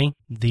Heidelberg, Germany,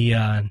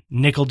 the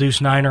Nickel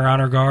Deuce Niner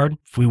Honor Guard.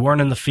 If we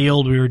weren't in the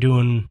field, we were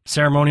doing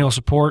ceremonial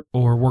support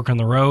or work on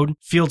the road.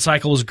 Field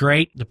cycle was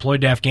great. Deployed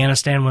to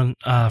Afghanistan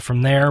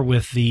from there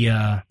with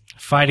the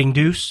Fighting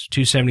Deuce,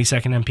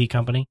 272nd MP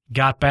Company.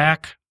 Got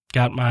back.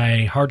 Got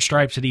my hard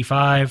stripes at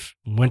E5.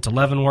 Went to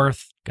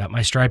Leavenworth. Got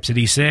my stripes at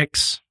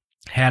E6.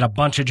 Had a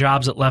bunch of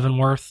jobs at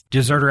Leavenworth.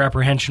 Deserter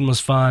apprehension was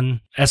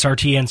fun.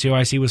 SRT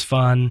NCOIC was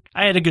fun.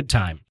 I had a good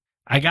time.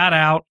 I got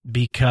out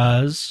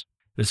because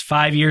it was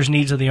 5 years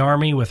needs of the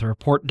Army with a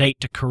report date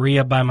to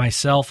Korea by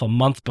myself a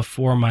month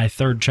before my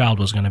third child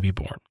was going to be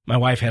born. My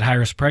wife had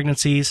high-risk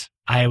pregnancies.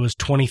 I was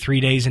 23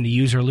 days into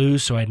use or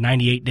lose, so I had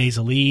 98 days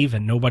of leave,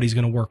 and nobody's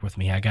going to work with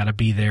me. I got to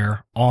be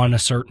there on a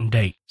certain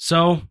date.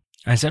 So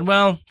I said,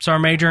 well,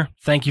 Sergeant Major,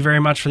 thank you very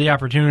much for the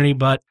opportunity,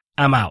 but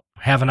I'm out.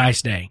 Have a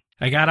nice day.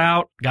 I got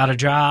out, got a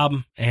job,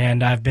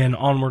 and I've been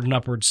onward and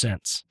upward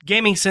since.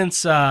 Gaming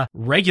since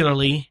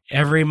regularly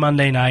every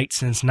Monday night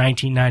since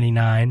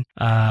 1999,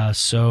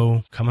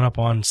 so coming up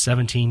on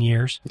 17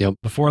 years. Yep.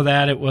 Before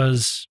that, it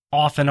was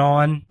off and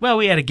on. Well,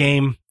 we had a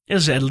game. It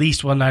was at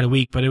least one night a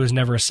week, but it was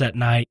never a set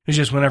night. It was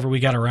just whenever we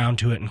got around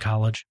to it in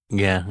college.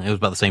 Yeah, it was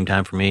about the same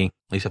time for me.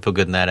 At least I feel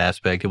good in that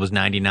aspect. It was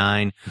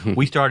 99.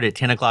 We started at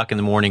 10 o'clock in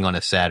the morning on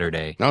a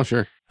Saturday. Oh,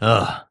 sure.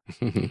 Ugh.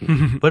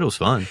 But it was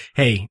fun.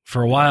 Hey,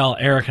 for a while,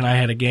 Eric and I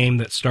had a game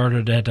that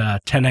started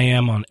at 10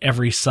 a.m. on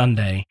every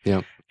Sunday.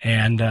 Yep.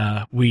 And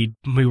we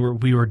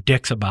were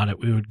dicks about it.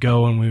 We would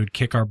go and we would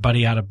kick our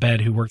buddy out of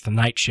bed who worked the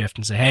night shift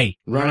and say, "Hey,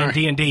 run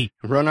D&D.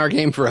 Run our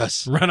game for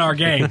us. Run our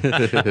game."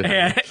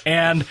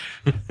 and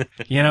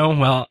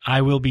well,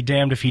 I will be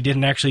damned if he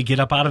didn't actually get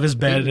up out of his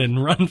bed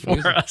and run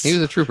for us. He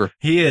was a trooper.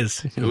 He is.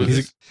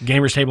 He's a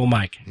Gamers Table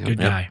Mike. Good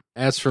guy.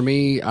 As for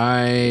me,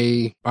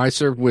 I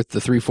served with the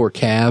 3-4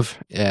 Cav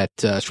at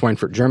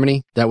Schweinfurt,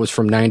 Germany. That was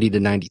from 90 to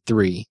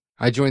 93.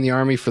 I joined the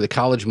Army for the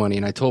college money,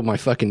 and I told my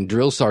fucking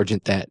drill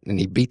sergeant that, and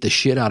he beat the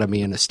shit out of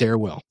me in a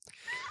stairwell.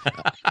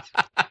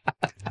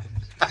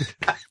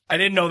 I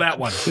didn't know that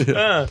one.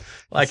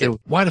 I said,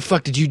 "Why the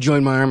fuck did you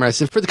join my army?" I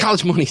said, "For the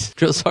college money,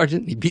 drill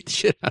sergeant." He beat the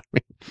shit out of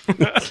me.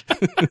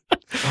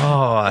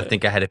 Oh, I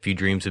think I had a few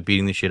dreams of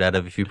beating the shit out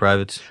of a few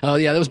privates. Oh,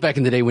 yeah, that was back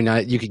in the day when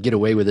you could get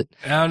away with it.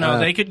 Oh, no,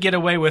 they could get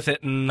away with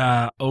it in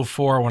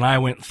 04 when I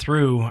went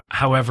through.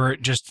 However,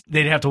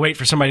 they'd have to wait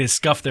for somebody to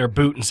scuff their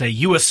boot and say,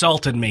 "You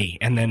assaulted me,"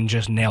 and then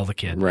just nail the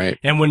kid. Right.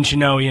 And wouldn't you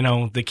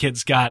know, the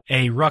kid's got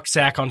a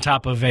rucksack on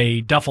top of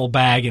a duffel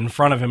bag in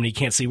front of him, and he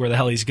can't see where the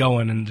hell he's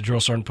going, and the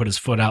drill sergeant put his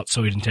foot out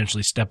so he'd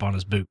intentionally step on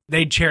his boot.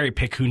 They'd cherry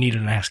pick who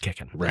needed an ass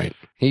kicking. Right.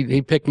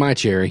 He picked my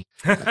cherry.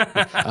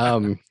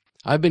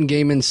 I've been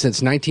gaming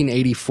since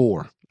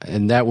 1984,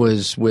 and that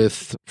was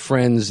with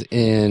friends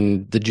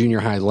in the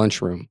junior high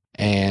lunchroom,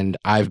 and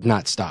I've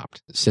not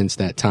stopped since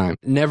that time.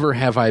 Never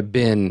have I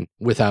been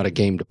without a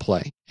game to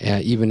play,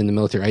 even in the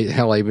military.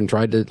 I even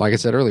tried to, like I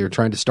said earlier,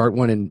 trying to start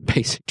one in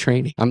basic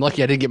training. I'm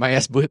lucky I didn't get my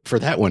ass whipped for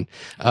that one.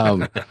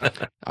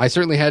 I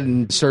certainly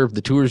hadn't served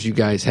the tours you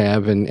guys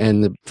have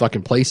and the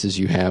fucking places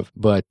you have,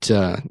 but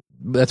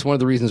that's one of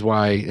the reasons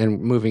why,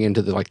 and moving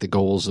into the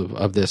goals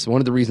of this,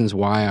 one of the reasons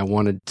why I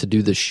wanted to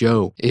do this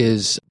show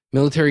is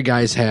military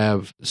guys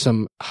have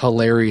some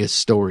hilarious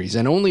stories,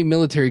 and only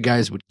military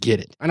guys would get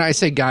it. And I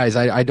say guys,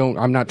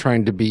 I'm not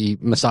trying to be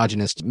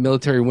misogynist.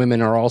 Military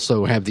women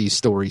also have these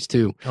stories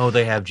too. Oh,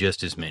 they have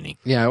just as many.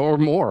 Yeah, or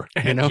more,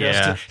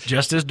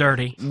 just as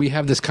dirty. We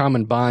have this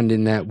common bond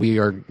in that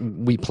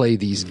we play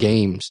these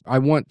games. I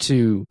want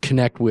to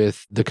connect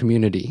with the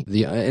community,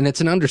 and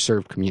it's an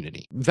underserved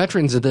community.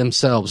 Veterans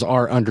themselves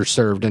are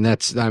underserved, and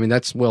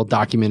that's well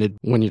documented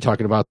when you're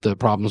talking about the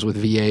problems with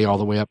VA all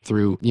the way up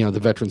through, the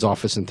Veterans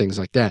Office and things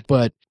like that.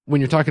 But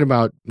when you're talking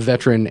about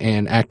veteran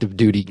and active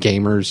duty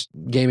gamers,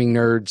 gaming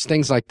nerds,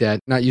 things like that,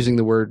 not using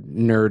the word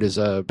nerd is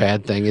a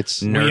bad thing.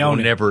 It's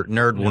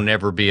nerd will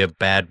never be a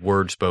bad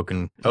word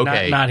spoken.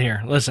 Okay. Not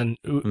here. Listen,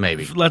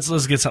 maybe.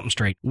 Let's get something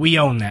straight. We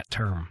own that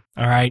term.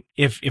 All right.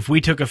 If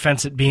we took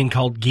offense at being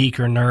called geek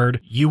or nerd,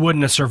 you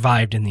wouldn't have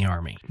survived in the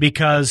Army,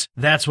 because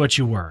that's what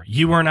you were.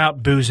 You weren't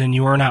out boozing.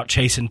 You weren't out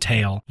chasing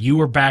tail. You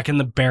were back in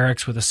the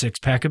barracks with a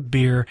 6-pack of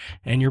beer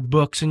and your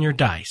books and your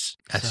dice.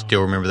 I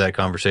still remember that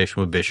conversation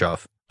with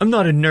Bischoff. "I'm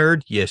not a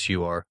nerd." "Yes,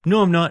 you are."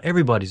 "No, I'm not.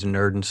 Everybody's a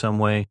nerd in some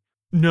way."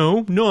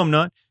 No, I'm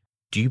not."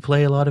 "Do you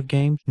play a lot of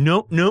games?"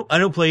 No, I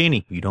don't play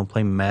any." "You don't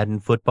play Madden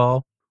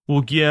football?"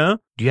 "Well, yeah."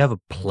 "Do you have a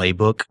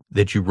playbook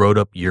that you wrote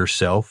up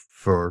yourself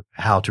for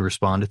how to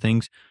respond to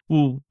things?"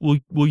 Well,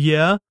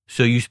 yeah."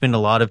 "So you spend a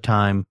lot of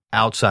time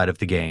outside of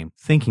the game,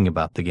 thinking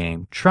about the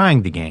game,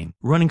 trying the game,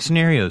 running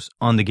scenarios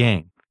on the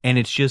game, and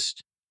it's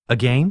just a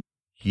game?"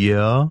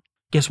 "Yeah."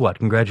 "Guess what?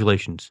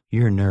 Congratulations.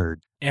 You're a nerd."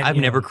 And I've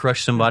never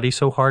crushed somebody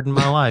so hard in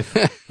my life.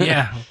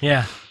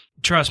 Yeah.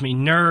 Trust me,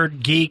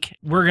 nerd, geek,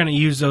 we're going to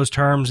use those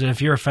terms. And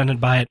if you're offended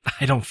by it,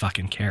 I don't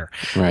fucking care.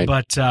 Right.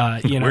 But,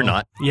 we're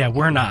not. Yeah,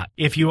 we're not.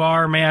 If you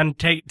are, man,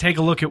 take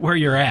a look at where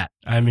you're at.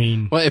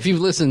 Well, if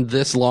you've listened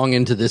this long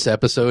into this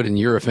episode and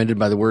you're offended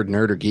by the word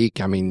nerd or geek,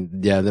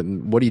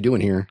 what are you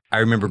doing here? I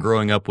remember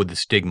growing up with the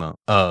stigma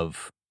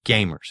of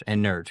gamers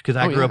and nerds, because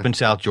I grew up in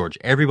South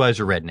Georgia. Everybody's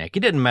a redneck.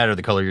 It didn't matter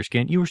the color of your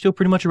skin. You were still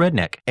pretty much a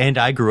redneck. And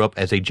I grew up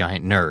as a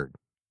giant nerd.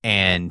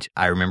 And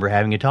I remember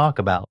having a talk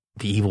about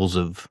the evils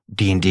of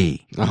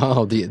D&D.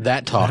 Oh,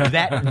 that talk.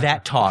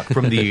 that talk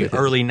from the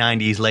early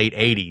 90s, late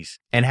 80s,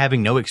 and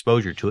having no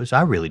exposure to it. So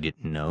I really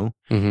didn't know.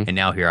 Mm-hmm. And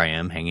now here I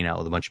am hanging out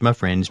with a bunch of my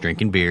friends,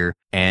 drinking beer,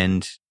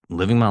 and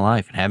living my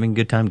life and having a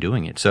good time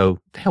doing it. So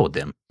the hell with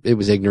them. It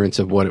was ignorance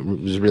of what it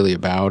was really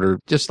about, or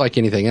just like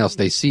anything else.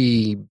 They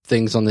see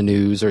things on the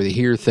news or they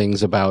hear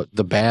things about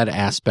the bad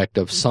aspect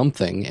of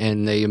something,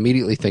 and they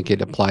immediately think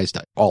it applies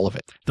to all of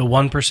it. The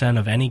 1%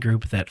 of any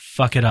group that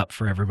fuck it up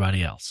for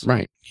everybody else.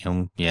 Right.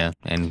 Yeah,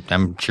 and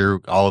I'm sure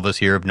all of us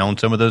here have known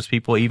some of those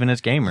people, even as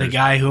gamers. The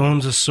guy who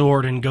owns a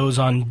sword and goes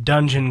on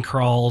dungeon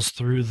crawls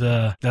through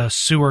the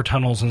sewer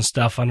tunnels and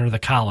stuff under the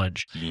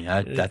college. Yeah,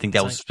 I think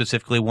that was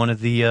specifically one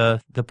of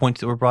the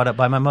points that were brought up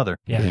by my mother.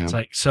 Yeah, it's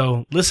like,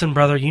 so listen,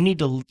 brother, you need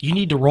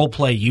to role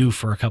play you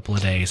for a couple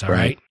of days, all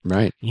right?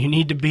 Right. You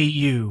need to be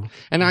you.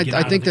 And I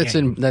think that's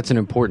an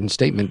important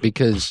statement,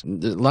 because a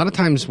lot of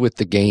times with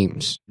the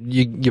games,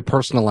 you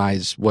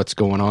personalize what's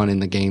going on in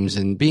the games,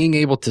 and being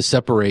able to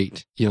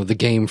separate the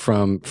game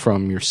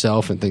from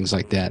yourself and things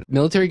like that.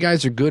 Military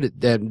guys are good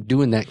at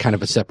doing that kind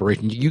of a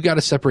separation. You got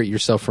to separate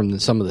yourself from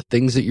some of the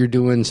things that you're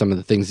doing, some of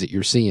the things that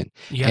you're seeing.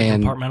 You have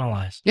to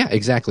compartmentalize. Yeah,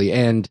 exactly.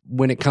 And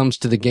when it comes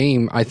to the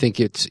game, I think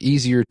it's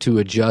easier to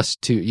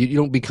adjust to. You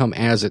don't become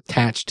as has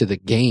attached to the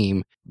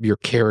game, your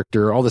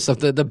character, all the stuff,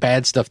 the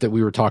bad stuff that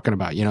we were talking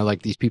about,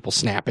 like these people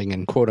snapping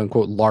and quote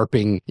unquote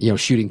LARPing,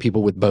 shooting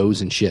people with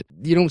bows and shit.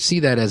 You don't see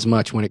that as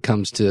much when it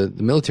comes to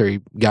the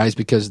military guys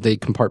because they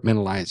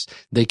compartmentalize.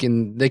 They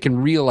can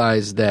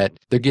realize that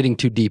they're getting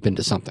too deep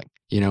into something,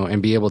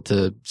 and be able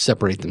to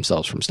separate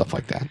themselves from stuff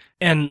like that.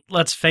 And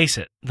let's face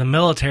it, the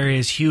military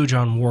is huge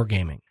on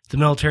wargaming. The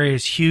military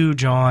is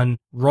huge on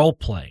role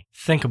play.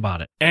 Think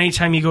about it.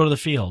 Anytime you go to the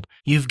field,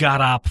 you've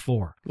got Op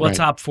 4. What's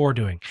Right. Op 4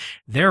 doing?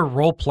 They're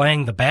role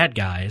playing the bad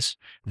guys.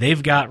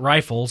 They've got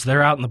rifles.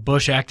 They're out in the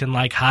bush acting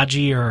like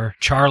Haji or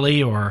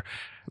Charlie or,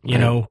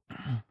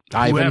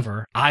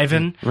 whoever.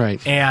 Ivan.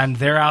 Right. And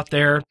they're out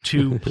there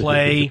to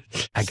play.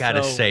 I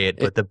gotta So- say it,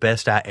 but the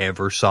best I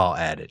ever saw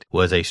at it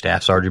was a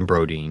Staff Sergeant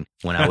Brodeen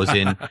when I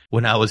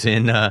was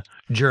in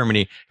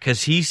Germany,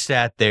 because he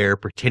sat there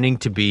pretending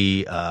to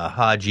be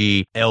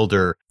Haji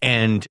Elder,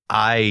 and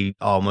I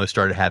almost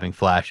started having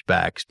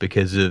flashbacks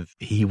because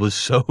he was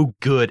so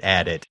good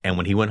at it. And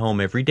when he went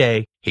home every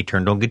day, he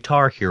turned on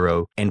Guitar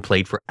Hero and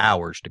played for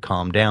hours to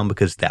calm down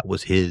because that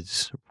was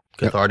his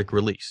cathartic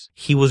release.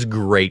 He was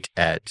great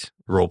at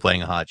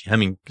role-playing a Haji. I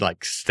mean,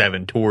 like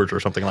 7 tours or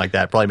something like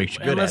that probably makes you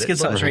good And let's at get it.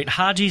 something straight.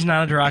 Haji's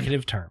not a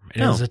derogative term. It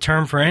No. is a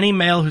term for any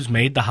male who's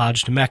made the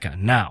Hajj to Mecca.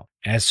 Now,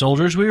 as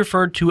soldiers, we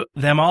referred to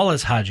them all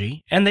as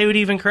Haji, and they would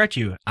even correct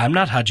you. I'm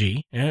not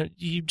Haji.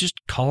 You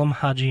just call them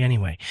Haji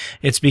anyway.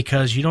 It's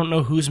because you don't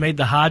know who's made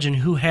the Hajj and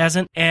who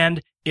hasn't,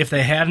 and if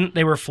they hadn't,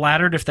 they were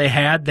flattered. If they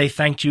had, they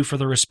thanked you for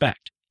the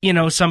respect.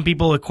 Some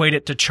people equate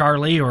it to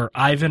Charlie or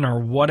Ivan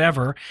or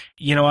whatever.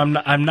 I'm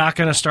not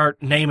going to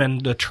start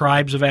naming the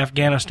tribes of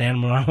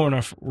Afghanistan when I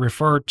want to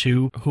refer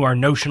to who our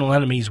notional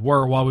enemies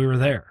were while we were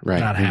there. Right.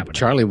 Not And happening.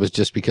 Charlie was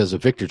just because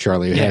of Victor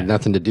Charlie. It Yeah. had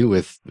nothing to do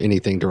with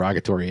anything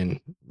derogatory in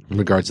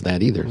regards to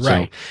that either.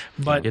 Right.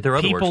 But Yeah, there are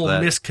other words people for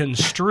that.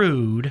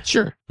 misconstrued So,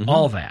 sure.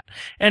 all that.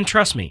 And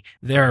trust me,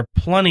 there are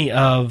plenty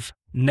of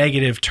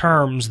negative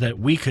terms that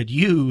we could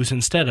use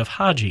instead of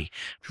Haji,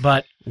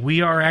 but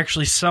we are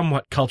actually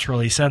somewhat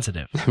culturally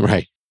sensitive.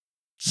 Right.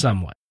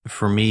 Somewhat.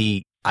 For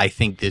me, I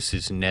think this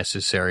is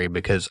necessary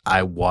because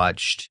I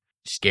watched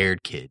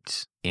Scared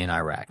Kids in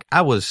Iraq.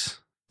 I was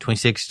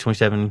 26,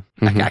 27,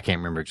 Mhm. I can't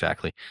remember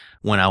exactly,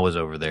 when I was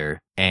over there.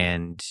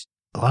 And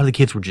a lot of the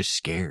kids were just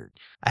scared.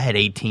 I had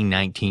 18,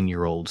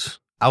 19-year-olds.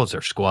 I was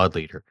their squad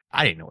leader.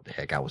 I didn't know what the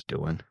heck I was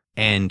doing.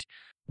 And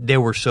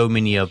there were so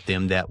many of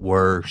them that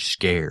were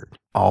scared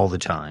all the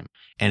time.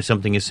 And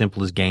something as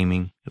simple as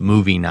gaming,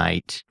 movie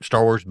night,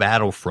 Star Wars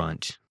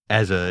Battlefront,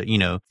 as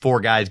 4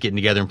 guys getting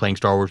together and playing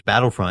Star Wars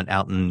Battlefront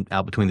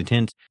out between the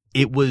tents.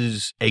 It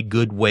was a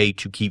good way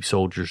to keep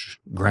soldiers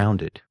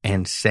grounded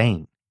and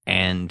sane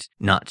and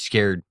not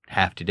scared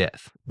half to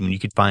death. When you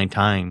could find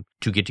time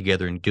to get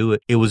together and do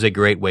it, it was a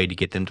great way to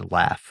get them to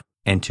laugh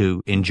and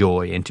to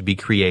enjoy and to be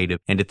creative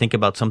and to think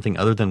about something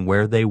other than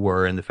where they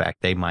were and the fact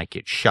they might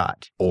get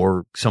shot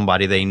or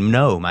somebody they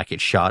know might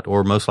get shot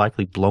or most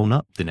likely blown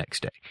up the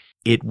next day.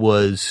 It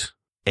was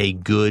a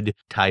good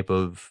type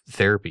of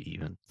therapy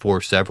even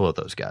for several of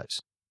those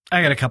guys.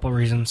 I got a couple of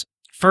reasons.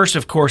 First,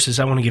 of course, is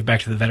I want to give back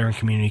to the veteran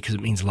community because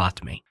it means a lot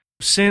to me.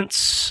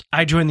 Since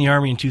I joined the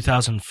Army in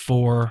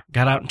 2004,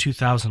 got out in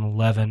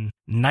 2011,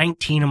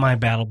 19 of my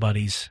battle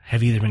buddies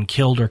have either been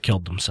killed or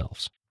killed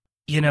themselves.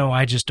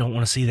 I just don't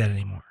want to see that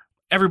anymore.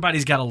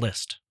 Everybody's got a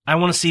list. I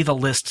want to see the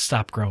list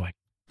stop growing.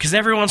 Because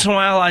every once in a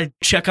while I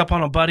check up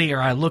on a buddy or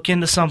I look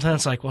into something,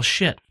 it's like, well,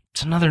 shit,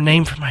 it's another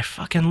name for my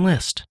fucking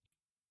list.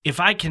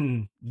 If I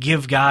can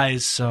give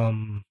guys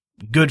some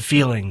good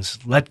feelings,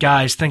 let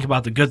guys think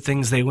about the good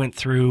things they went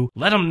through,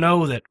 let them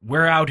know that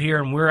we're out here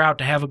and we're out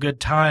to have a good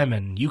time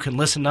and you can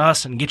listen to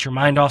us and get your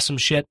mind off some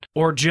shit,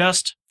 or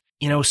just,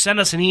 send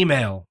us an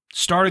email,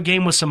 start a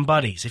game with some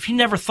buddies. If you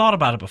never thought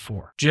about it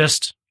before,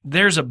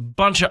 there's a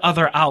bunch of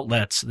other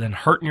outlets than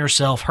hurting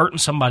yourself, hurting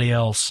somebody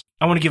else.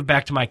 I want to give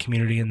back to my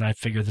community, and I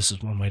figure this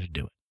is one way to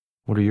do it.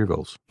 What are your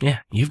goals? Yeah,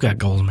 you've got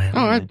goals, man.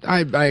 Oh,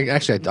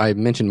 I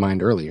mentioned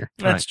mine earlier.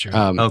 That's true.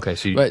 Okay,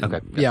 so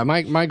But yeah,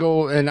 my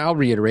goal, and I'll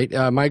reiterate,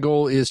 my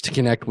goal is to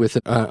connect with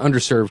an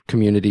underserved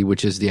community,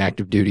 which is the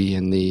active duty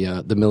and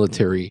the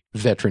military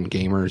veteran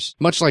gamers.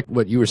 Much like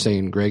what you were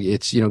saying, Greg,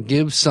 it's,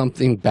 give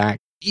something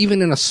back,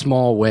 even in a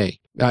small way.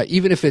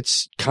 Even if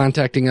it's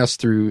contacting us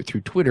through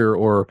Twitter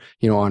or,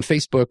 on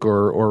Facebook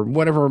or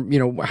whatever,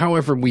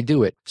 however we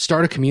do it,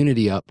 start a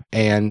community up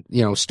and,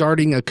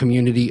 starting a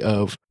community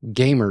of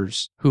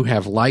gamers who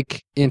have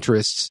like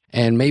interests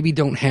and maybe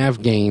don't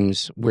have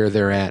games where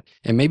they're at.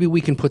 And maybe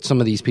we can put some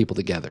of these people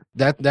together.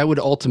 That would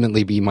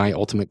ultimately be my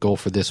ultimate goal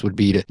for this, would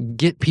be to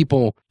get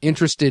people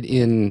interested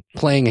in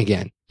playing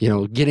again.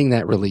 Getting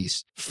that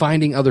release,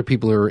 finding other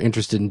people who are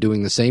interested in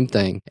doing the same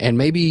thing, and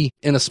maybe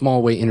in a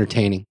small way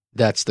entertaining.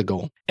 that's the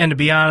goal. And to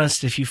be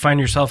honest, if you find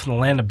yourself in the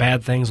land of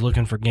bad things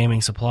looking for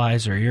gaming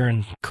supplies, or you're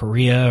in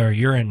Korea or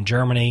you're in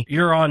Germany,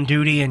 you're on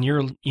duty and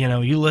you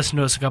listen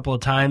to us a couple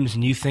of times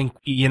and you think,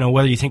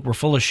 whether you think we're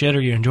full of shit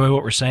or you enjoy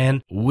what we're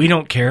saying, we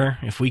don't care.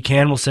 If we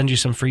can, we'll send you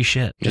some free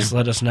shit. Just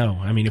let us know.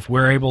 I mean, if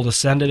we're able to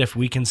send it, if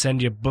we can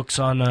send you books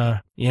on,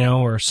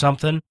 or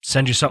something,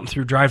 send you something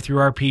through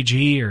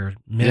Drive-Thru-RPG or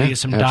maybe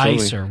some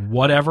dice or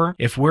whatever.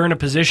 If we're in a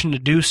position to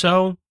do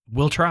so,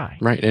 we'll try.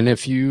 Right. And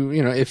if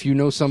you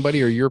know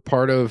somebody or you're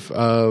part of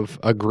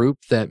a group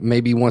that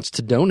maybe wants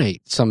to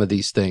donate some of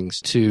these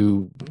things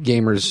to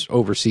gamers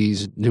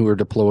overseas who are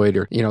deployed,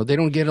 or, they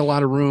don't get a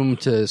lot of room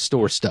to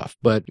store stuff.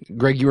 But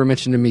Greg, you were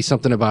mentioning to me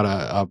something about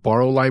a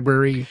borrow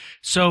library.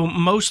 So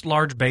most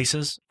large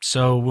bases,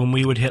 so when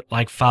we would hit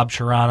like Fob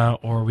Sharana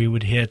or we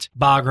would hit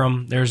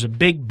Bagram, there's a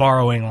big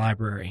borrowing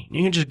library.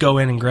 You can just go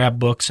in and grab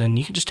books and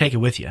you can just take it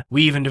with you.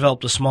 We even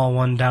developed a small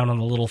one down on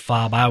the little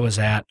fob I was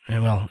at.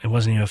 And well, it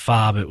wasn't even a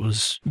fob. It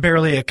was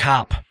barely a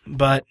cop,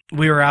 but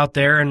we were out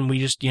there and we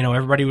just,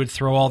 everybody would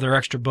throw all their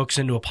extra books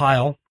into a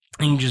pile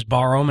and you just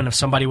borrow them. And if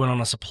somebody went on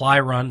a supply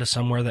run to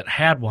somewhere that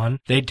had one,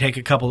 they'd take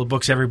a couple of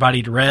books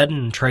everybody read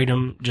and trade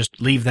them,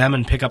 just leave them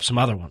and pick up some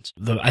other ones.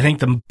 I think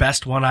the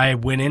best one I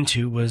went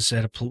into was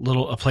at a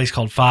place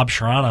called Fob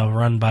Sharana,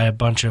 run by a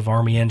bunch of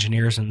Army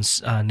engineers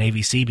and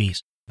Navy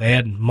Seabees. They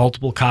had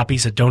multiple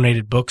copies of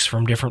donated books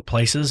from different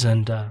places,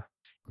 and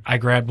I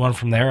grabbed one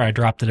from there. I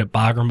dropped it at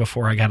Bagram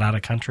before I got out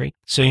of country.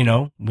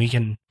 So, we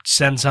can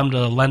send some to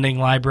the lending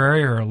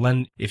library or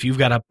if you've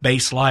got a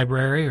base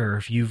library or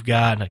if you've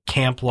got a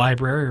camp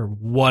library or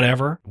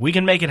whatever, we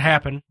can make it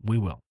happen. We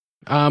will.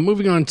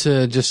 Moving on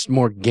to just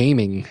more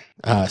gaming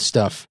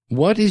stuff.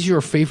 What is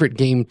your favorite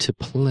game to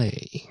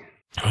play?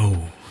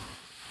 Oh,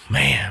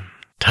 man.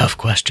 Tough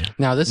question.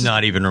 Now, this is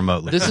not even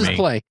remotely. This is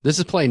play. This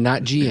is play,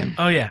 not GM.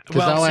 Oh, yeah.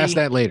 Because I'll ask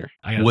that later.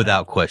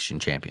 Without question,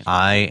 Champion.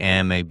 I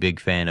am a big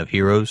fan of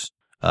Heroes,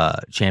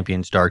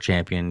 Champion, Star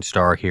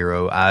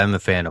Hero. I'm a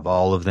fan of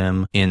all of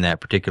them in that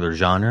particular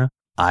genre.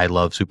 I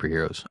love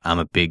superheroes. I'm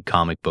a big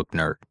comic book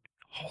nerd,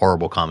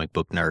 horrible comic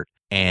book nerd.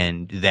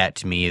 And that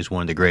to me is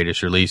one of the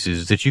greatest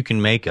releases that you can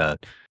make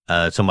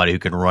somebody who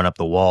can run up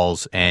the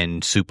walls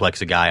and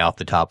suplex a guy off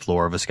the top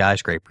floor of a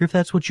skyscraper if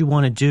that's what you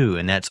want to do.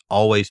 And that's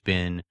always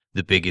been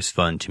the biggest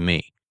fun to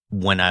me.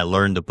 When I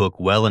learned the book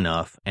well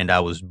enough and I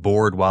was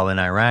bored while in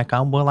Iraq,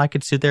 I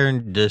could sit there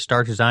and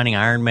start designing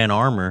Iron Man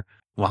armor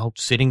while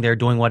sitting there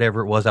doing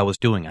whatever it was I was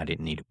doing. I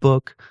didn't need a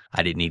book.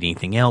 I didn't need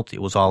anything else.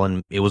 It was all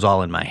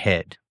in my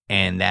head.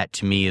 And that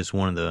to me is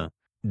one of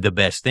the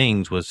best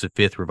things was the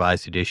 5th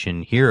revised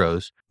edition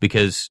Heroes,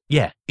 because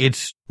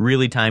it's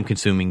really time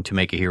consuming to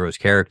make a hero's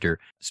character,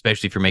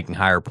 especially if you're making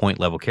higher point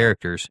level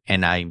characters.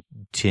 And I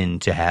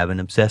tend to have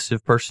an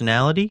obsessive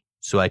personality.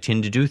 So I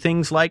tend to do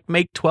things like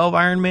make 12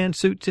 Iron Man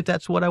suits if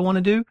that's what I want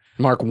to do.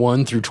 Mark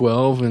 1 through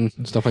 12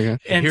 and stuff like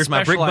that. And here's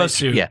my Brickbuster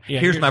suit.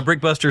 Here's my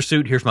Brickbuster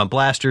suit. Here's my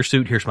Blaster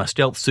suit. Here's my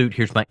Stealth suit.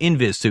 Here's my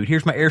Invis suit.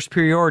 Here's my Air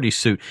Superiority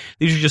suit.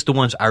 These are just the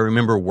ones I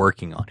remember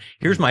working on.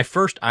 Here's my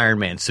first Iron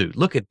Man suit.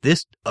 Look at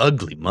this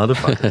ugly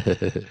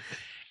motherfucker.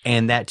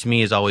 And that to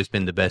me has always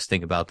been the best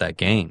thing about that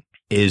game,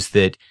 is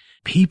that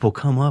people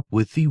come up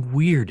with the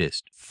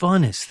weirdest,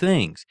 funnest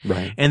things.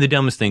 Right. And the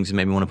dumbest things that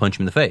make me want to punch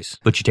them in the face.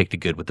 But you take the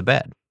good with the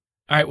bad.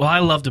 All right, well, I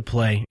love to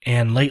play,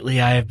 and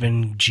lately I have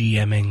been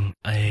GMing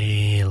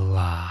a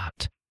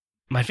lot.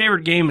 My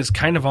favorite game is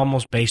kind of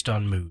almost based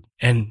on mood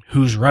and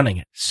who's running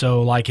it.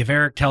 So, like, if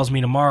Eric tells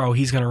me tomorrow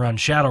he's going to run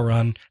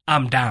Shadowrun,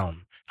 I'm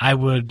down.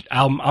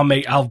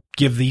 I'll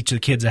give each of the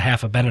kids a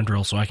half a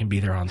Benadryl so I can be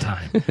there on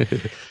time.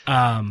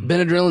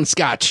 Benadryl and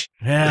scotch.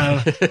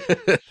 Yeah.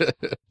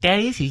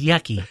 Daddy, this is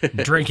yucky.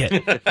 Drink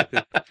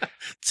it.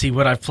 See,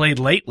 what I've played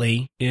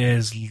lately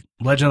is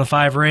Legend of the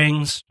Five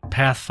Rings,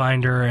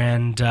 Pathfinder,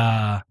 and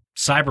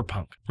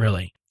Cyberpunk,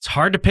 really. It's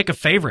hard to pick a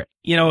favorite.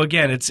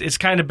 Again, it's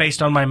kind of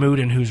based on my mood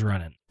and who's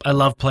running. I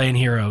love playing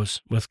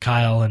Heroes with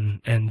Kyle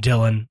and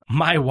Dylan.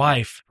 My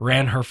wife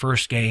ran her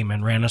first game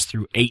and ran us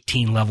through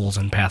 18 levels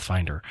in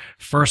Pathfinder.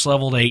 First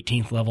level to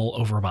 18th level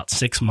over about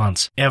 6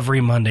 months,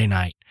 every Monday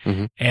night,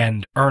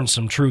 and earned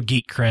some true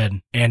geek cred,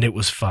 and it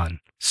was fun.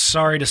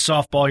 Sorry to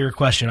softball your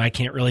question. I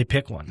can't really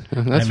pick one.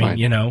 That's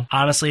fine.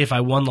 Honestly, if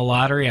I won the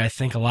lottery, I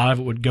think a lot of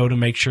it would go to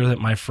make sure that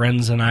my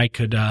friends and I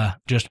could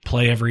just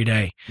play every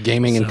day.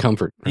 Gaming and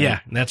comfort. Right? Yeah,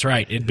 that's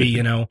right. It'd be,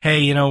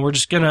 hey, we're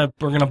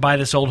gonna buy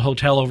this old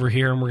hotel over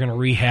here and we're gonna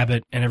rehab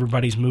it and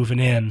everybody's moving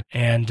in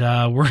and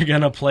we're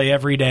gonna play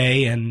every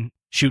day and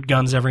shoot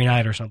guns every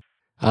night or something.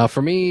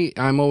 For me,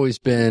 I'm always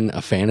been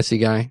a fantasy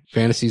guy.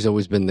 Fantasy's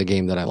always been the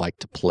game that I like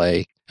to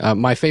play.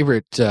 My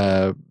favorite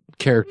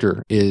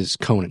character is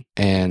Conan,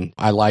 and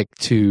I like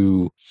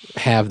to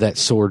have that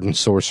sword and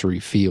sorcery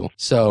feel.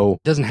 So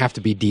it doesn't have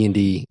to be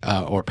D&D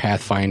or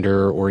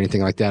Pathfinder or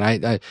anything like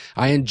that.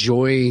 I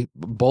enjoy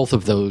both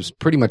of those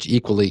pretty much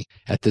equally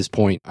at this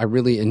point. I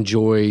really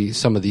enjoy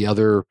some of the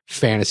other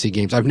fantasy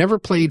games. I've never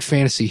played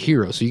Fantasy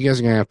Hero, so you guys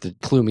are going to have to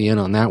clue me in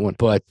on that one.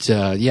 But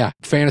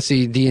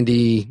fantasy,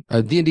 D&D.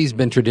 D&D's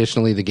been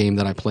traditionally the game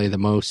that I play the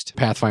most.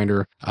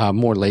 Pathfinder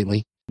more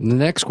lately. The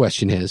next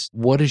question is,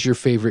 what is your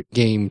favorite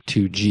game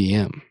to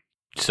GM?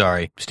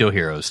 Sorry, Still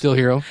Heroes. Still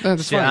Hero?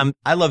 That's fine.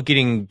 I love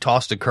getting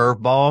tossed a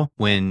curveball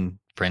when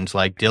friends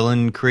like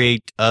Dylan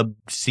create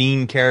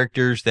obscene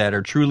characters that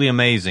are truly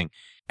amazing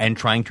and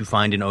trying to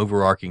find an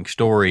overarching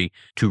story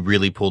to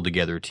really pull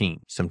together a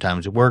team.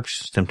 Sometimes it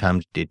works,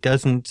 sometimes it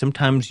doesn't.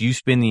 Sometimes you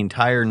spend the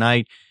entire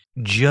night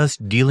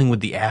just dealing with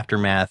the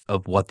aftermath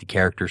of what the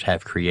characters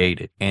have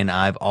created. And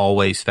I've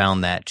always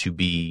found that to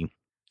be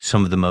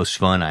some of the most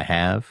fun I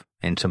have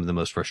and some of the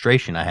most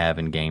frustration I have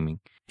in gaming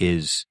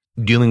is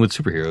dealing with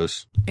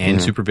superheroes and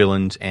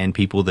supervillains and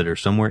people that are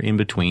somewhere in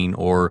between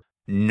or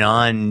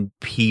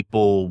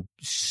non-people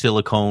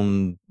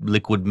silicone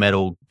liquid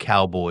metal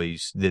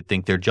cowboys that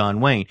think they're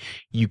John Wayne.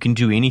 You can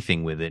do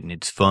anything with it and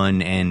it's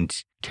fun and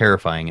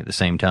terrifying at the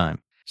same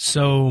time.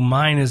 So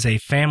mine is a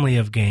family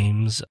of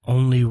games: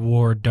 Only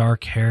War,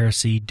 Dark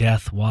Heresy,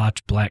 Death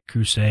Watch, Black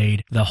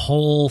Crusade. The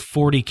whole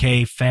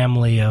 40K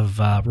family of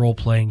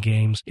role-playing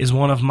games is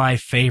one of my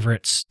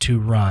favorites to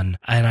run,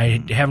 and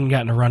I haven't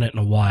gotten to run it in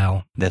a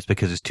while. That's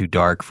because it's too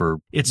dark for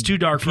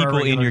people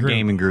in your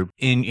gaming group.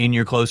 In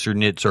your closer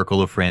knit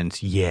circle of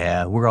friends.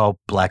 Yeah, we're all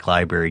Black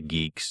Library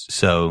geeks.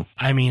 So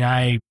I mean,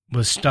 I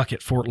was stuck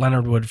at Fort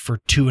Leonard Wood for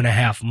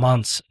 2.5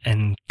 months,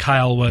 and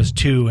Kyle was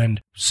too, and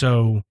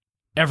so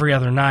every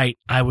other night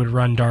I would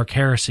run Dark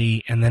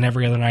Heresy, and then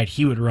every other night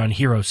he would run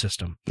Hero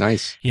System.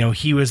 Nice. You know,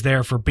 he was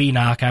there for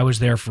BNOC, I was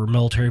there for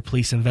Military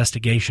Police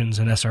Investigations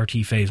and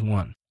SRT Phase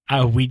 1.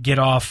 We'd get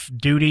off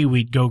duty,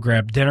 we'd go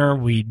grab dinner,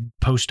 we'd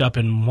post up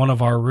in one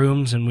of our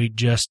rooms, and we'd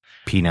just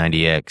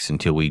P90X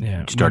until we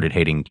started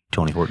hating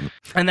Tony Horton.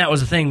 And that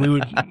was the thing. We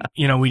would,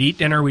 we'd eat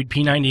dinner, we'd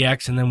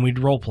P90X, and then we'd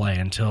role play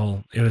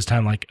until it was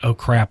time like, oh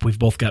crap, we've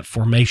both got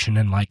formation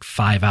in like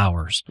 5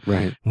 hours.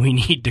 Right. We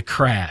need to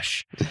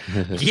crash.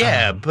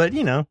 Yeah, but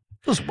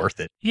it was worth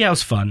it. Yeah, it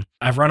was fun.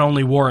 I've run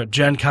Only War at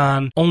Gen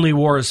Con. Only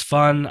War is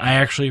fun. I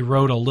actually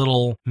wrote a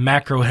little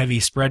macro-heavy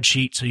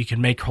spreadsheet so you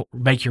can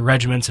make your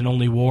regiments in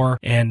Only War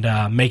and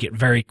make it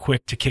very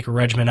quick to kick a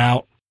regiment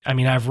out. I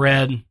mean, I've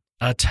read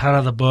a ton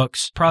of the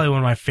books. Probably one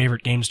of my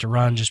favorite games to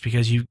run just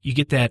because you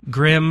get that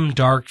grim,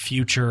 dark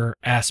future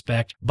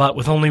aspect. But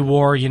with Only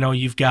War,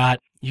 you've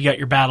got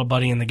your battle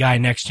buddy and the guy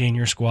next to you in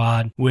your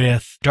squad.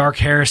 With Dark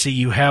Heresy,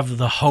 you have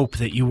the hope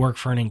that you work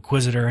for an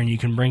Inquisitor and you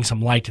can bring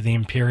some light to the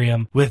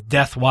Imperium. With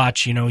Death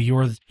Watch,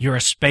 you're a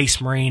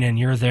space marine and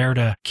you're there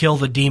to kill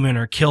the demon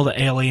or kill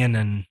the alien,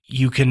 and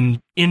you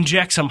can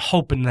inject some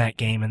hope in that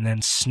game and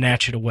then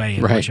snatch it away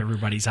and watch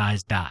everybody's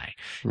eyes die.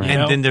 Right.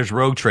 And then there's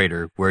Rogue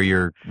Trader where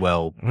you're,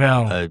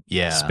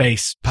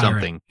 space pirate.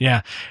 Something.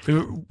 Yeah.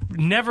 We've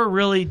never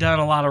really done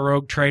a lot of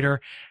Rogue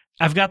Trader.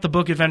 I've got the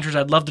book adventures.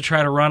 I'd love to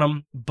try to run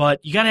them, but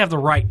you got to have the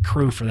right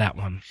crew for that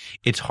one.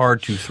 It's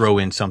hard to throw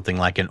in something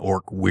like an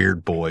orc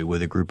weird boy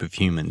with a group of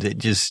humans. It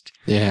just...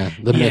 Yeah,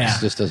 the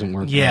mix just doesn't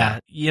work.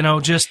 Yeah,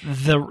 just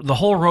the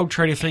whole Rogue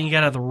Trader thing, you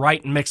got to have the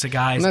right mix of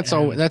guys.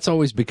 And that's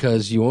always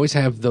because you always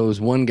have those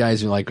one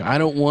guys who are like, I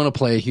don't want to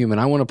play a human.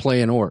 I want to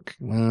play an orc.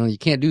 Well, you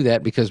can't do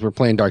that because we're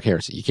playing Dark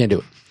Heresy. You can't do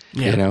it.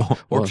 Yeah.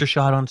 Orcs are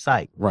shot on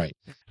sight. Right.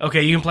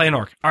 Okay, you can play an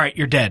orc. All right,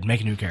 you're dead. Make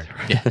a new character.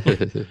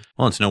 Yeah.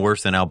 Well, it's no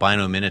worse than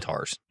albino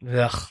minotaurs.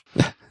 Ugh.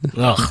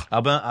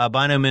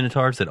 Albino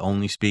minotaurs that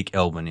only speak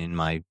Elven in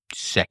my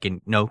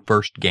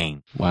first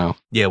game. Wow.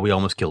 Yeah, we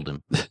almost killed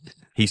him.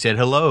 He said,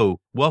 hello,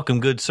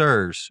 welcome, good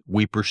sirs.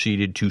 We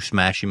proceeded to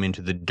smash him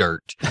into the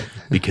dirt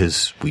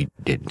because we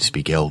didn't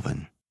speak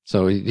Elven.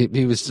 So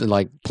he was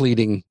like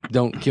pleading,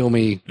 "Don't kill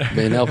me,"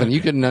 in Elven.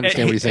 You couldn't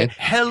understand what he said.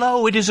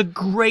 Hello, it is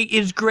great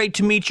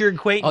to meet your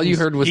acquaintance. All you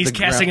heard was he's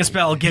casting a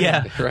spell.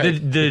 Get it. Right.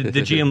 The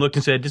GM looked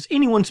and said, "Does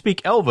anyone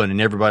speak Elven?" And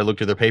everybody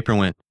looked at their paper and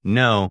went,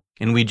 "No."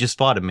 And we just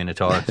fought a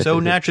Minotaur, so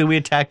naturally we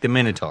attacked the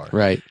Minotaur.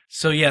 Right.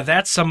 So yeah,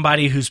 that's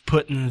somebody who's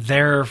putting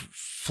their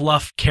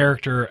fluff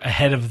character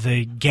ahead of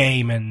the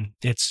game, and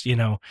it's,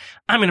 I'm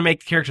going to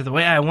make the character the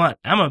way I want.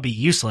 I'm going to be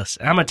useless.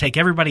 I'm going to take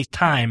everybody's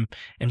time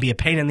and be a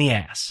pain in the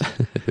ass.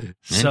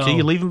 Until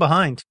you leave them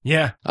behind.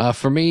 Yeah.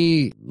 For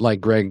me,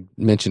 like Greg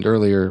mentioned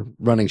earlier,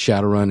 running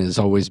Shadowrun has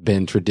always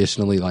been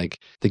traditionally like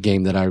the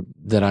game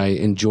that I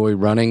enjoy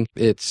running.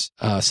 It's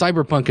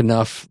cyberpunk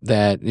enough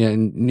that,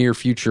 near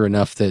future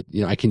enough that,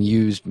 I can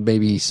use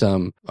maybe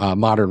some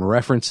modern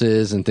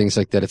references and things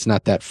like that. It's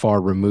not that far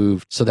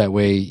removed. So that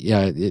way,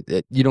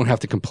 you don't have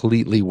to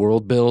completely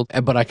world build,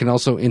 but I can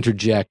also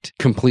interject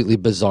completely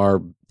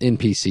bizarre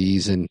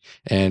NPCs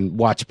and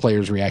watch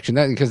players' reaction.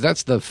 Because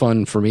that's the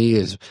fun for me,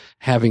 is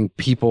having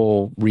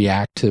people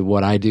react to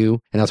what I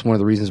do, and that's one of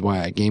the reasons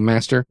why I game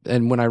master.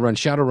 And when I run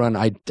Shadowrun,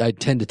 I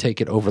tend to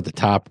take it over the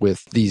top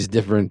with these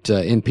different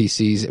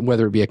NPCs,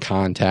 whether it be a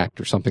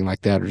contact or something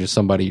like that, or just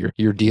somebody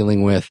you're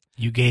dealing with.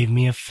 You gave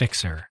me a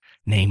fixer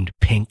named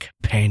Pink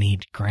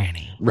Pantied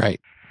Granny. Right.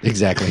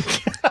 Exactly.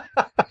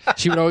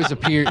 She would always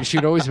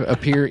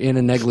appear in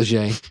a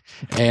negligee,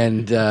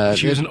 and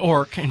she was an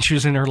orc, and she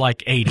was in her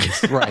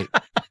 80s. Right.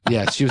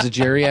 Yeah, she was a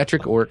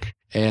geriatric orc,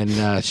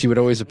 And she would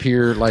always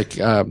appear like,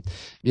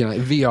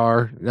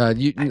 VR.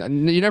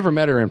 You never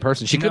met her in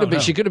person. She could have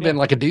been. She could have been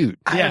like a dude.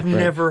 I've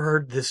never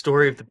heard the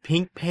story of the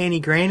Pink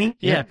Panty Granny.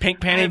 Yeah, Pink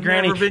Panty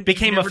Granny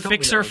became a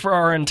fixer for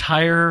our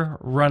entire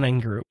running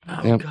group.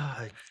 Oh,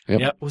 God.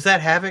 Yep. Was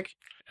that Havoc?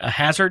 A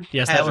Hazard?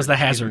 Yes, that was the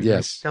Hazard.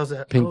 Yes. That was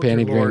a Pink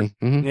Panty Granny.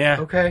 Mm-hmm. Yeah.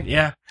 Okay.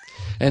 Yeah.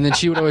 And then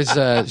she would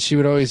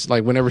always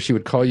like, whenever she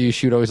would call you,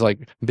 she would always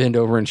like bend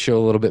over and show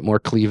a little bit more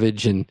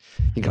cleavage, and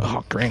you go,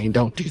 "Oh, Granny,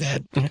 don't do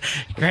that."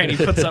 Granny,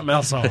 put something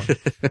else on.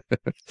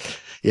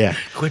 Yeah.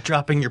 Quit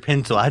dropping your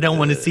pencil. I don't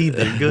want to see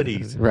the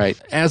goodies. Right.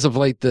 As of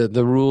late,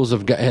 the rules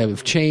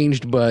have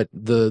changed, but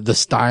the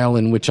style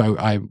in which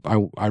I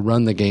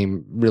run the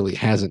game really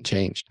hasn't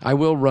changed. I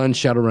will run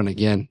Shadowrun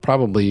again,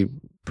 probably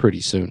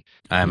pretty soon.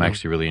 I'm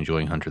actually really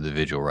enjoying Hunter the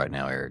Vigil right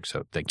now, Eric,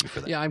 so thank you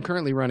for that. Yeah, I'm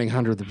currently running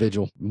Hunter the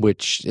Vigil,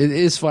 which it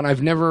is fun.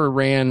 I've never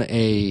ran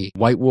a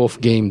White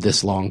Wolf game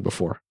this long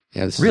before.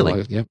 Yeah, this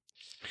really? Yep.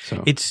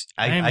 So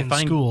I am in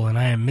school and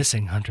I am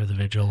missing Hunter the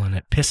Vigil, and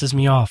it pisses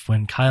me off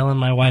when Kyle and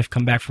my wife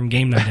come back from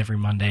game night every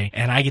Monday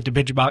and I get to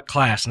bitch about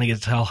class and they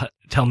get to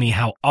tell me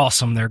how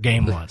awesome their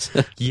game was.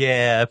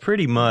 Yeah,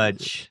 pretty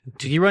much.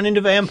 Do you run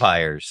into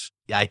vampires?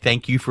 I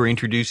thank you for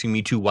introducing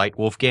me to White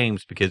Wolf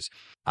games, because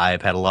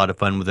I've had a lot of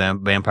fun with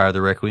Vampire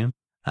the Requiem.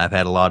 I've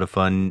had a lot of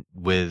fun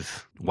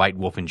with White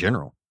Wolf in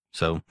general.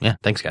 So, yeah,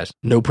 thanks, guys.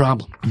 No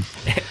problem.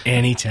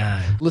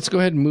 Anytime. Let's go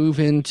ahead and move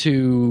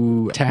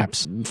into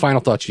Taps. Final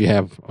thoughts you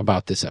have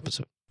about this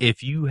episode.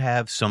 If you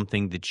have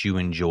something that you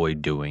enjoy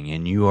doing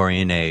and you are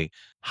in a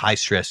high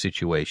stress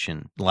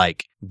situation,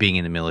 like being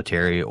in the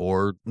military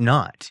or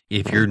not,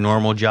 if your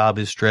normal job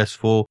is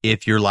stressful,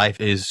 if your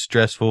life is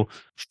stressful,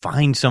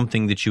 find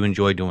something that you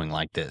enjoy doing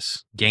like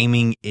this.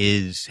 Gaming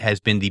has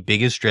been the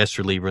biggest stress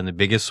reliever and the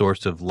biggest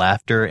source of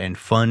laughter and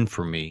fun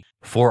for me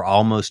for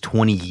almost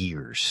 20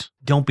 years.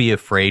 Don't be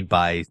afraid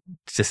by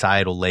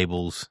societal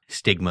labels,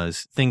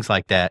 stigmas, things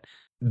like that,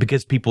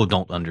 because people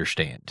don't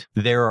understand.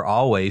 There are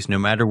always, no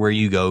matter where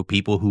you go,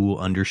 people who will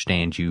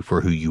understand you for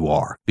who you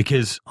are,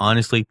 because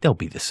honestly, they'll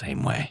be the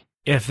same way.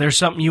 If there's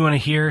something you want to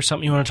hear,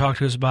 something you want to talk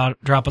to us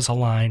about, drop us a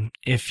line.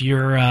 If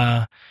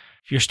you're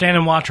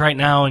standing watch right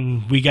now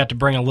and we got to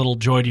bring a little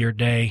joy to your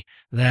day,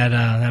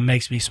 that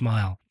makes me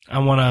smile. I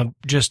want to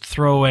just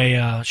throw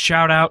a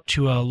shout out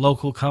to a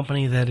local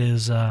company that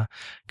is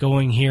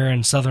going here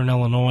in Southern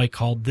Illinois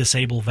called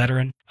Disable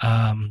Veteran.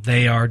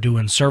 They are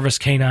doing service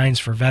canines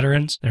for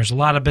veterans. There's a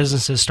lot of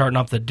businesses starting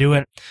up that do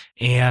it,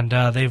 and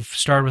they've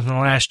started within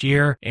the last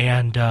year,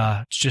 and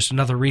it's just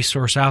another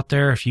resource out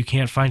there. If you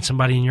can't find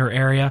somebody in your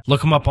area,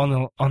 look them up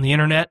on the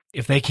internet.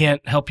 If they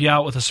can't help you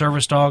out with a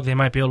service dog, they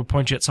might be able to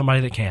point you at somebody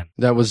that can.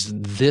 That was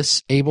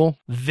Disable?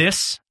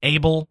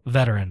 Disable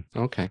Veteran.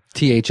 Okay.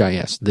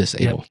 THIS,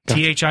 Disable. Yep.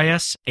 Gotcha.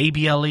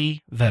 THISABLE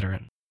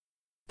Veteran.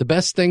 The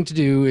best thing to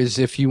do is,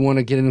 if you want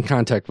to get in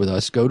contact with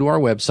us, go to our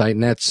website,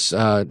 and that's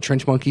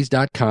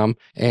trenchmonkeys.com,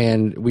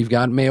 and we've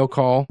got mail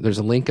call. There's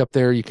a link up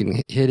there. You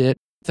can hit it.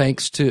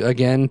 Thanks to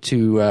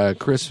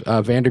Chris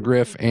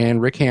Vandergriff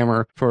and Rick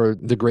Hammer for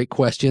the great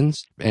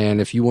questions. And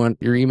if you want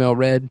your email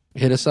read,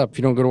 hit us up. If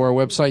you don't go to our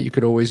website, you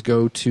could always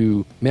go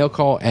to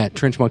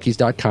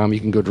mailcall@trenchmonkeys.com. You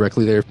can go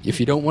directly there. If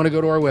you don't want to go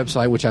to our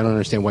website, which I don't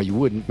understand why you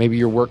wouldn't, maybe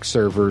your work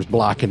server is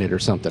blocking it or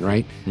something,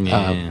 right?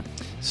 Yeah.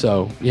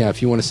 So, yeah,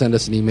 if you want to send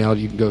us an email,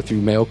 you can go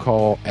through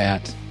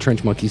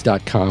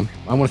mailcall@trenchmonkeys.com.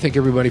 I want to thank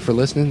everybody for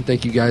listening.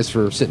 Thank you guys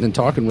for sitting and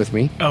talking with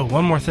me. Oh,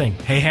 one more thing.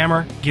 Hey,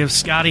 Hammer, give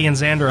Scotty and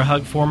Xander a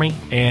hug for me,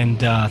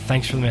 and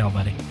thanks for the mail,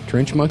 buddy.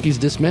 Trench Monkeys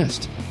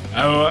dismissed.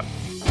 Oh.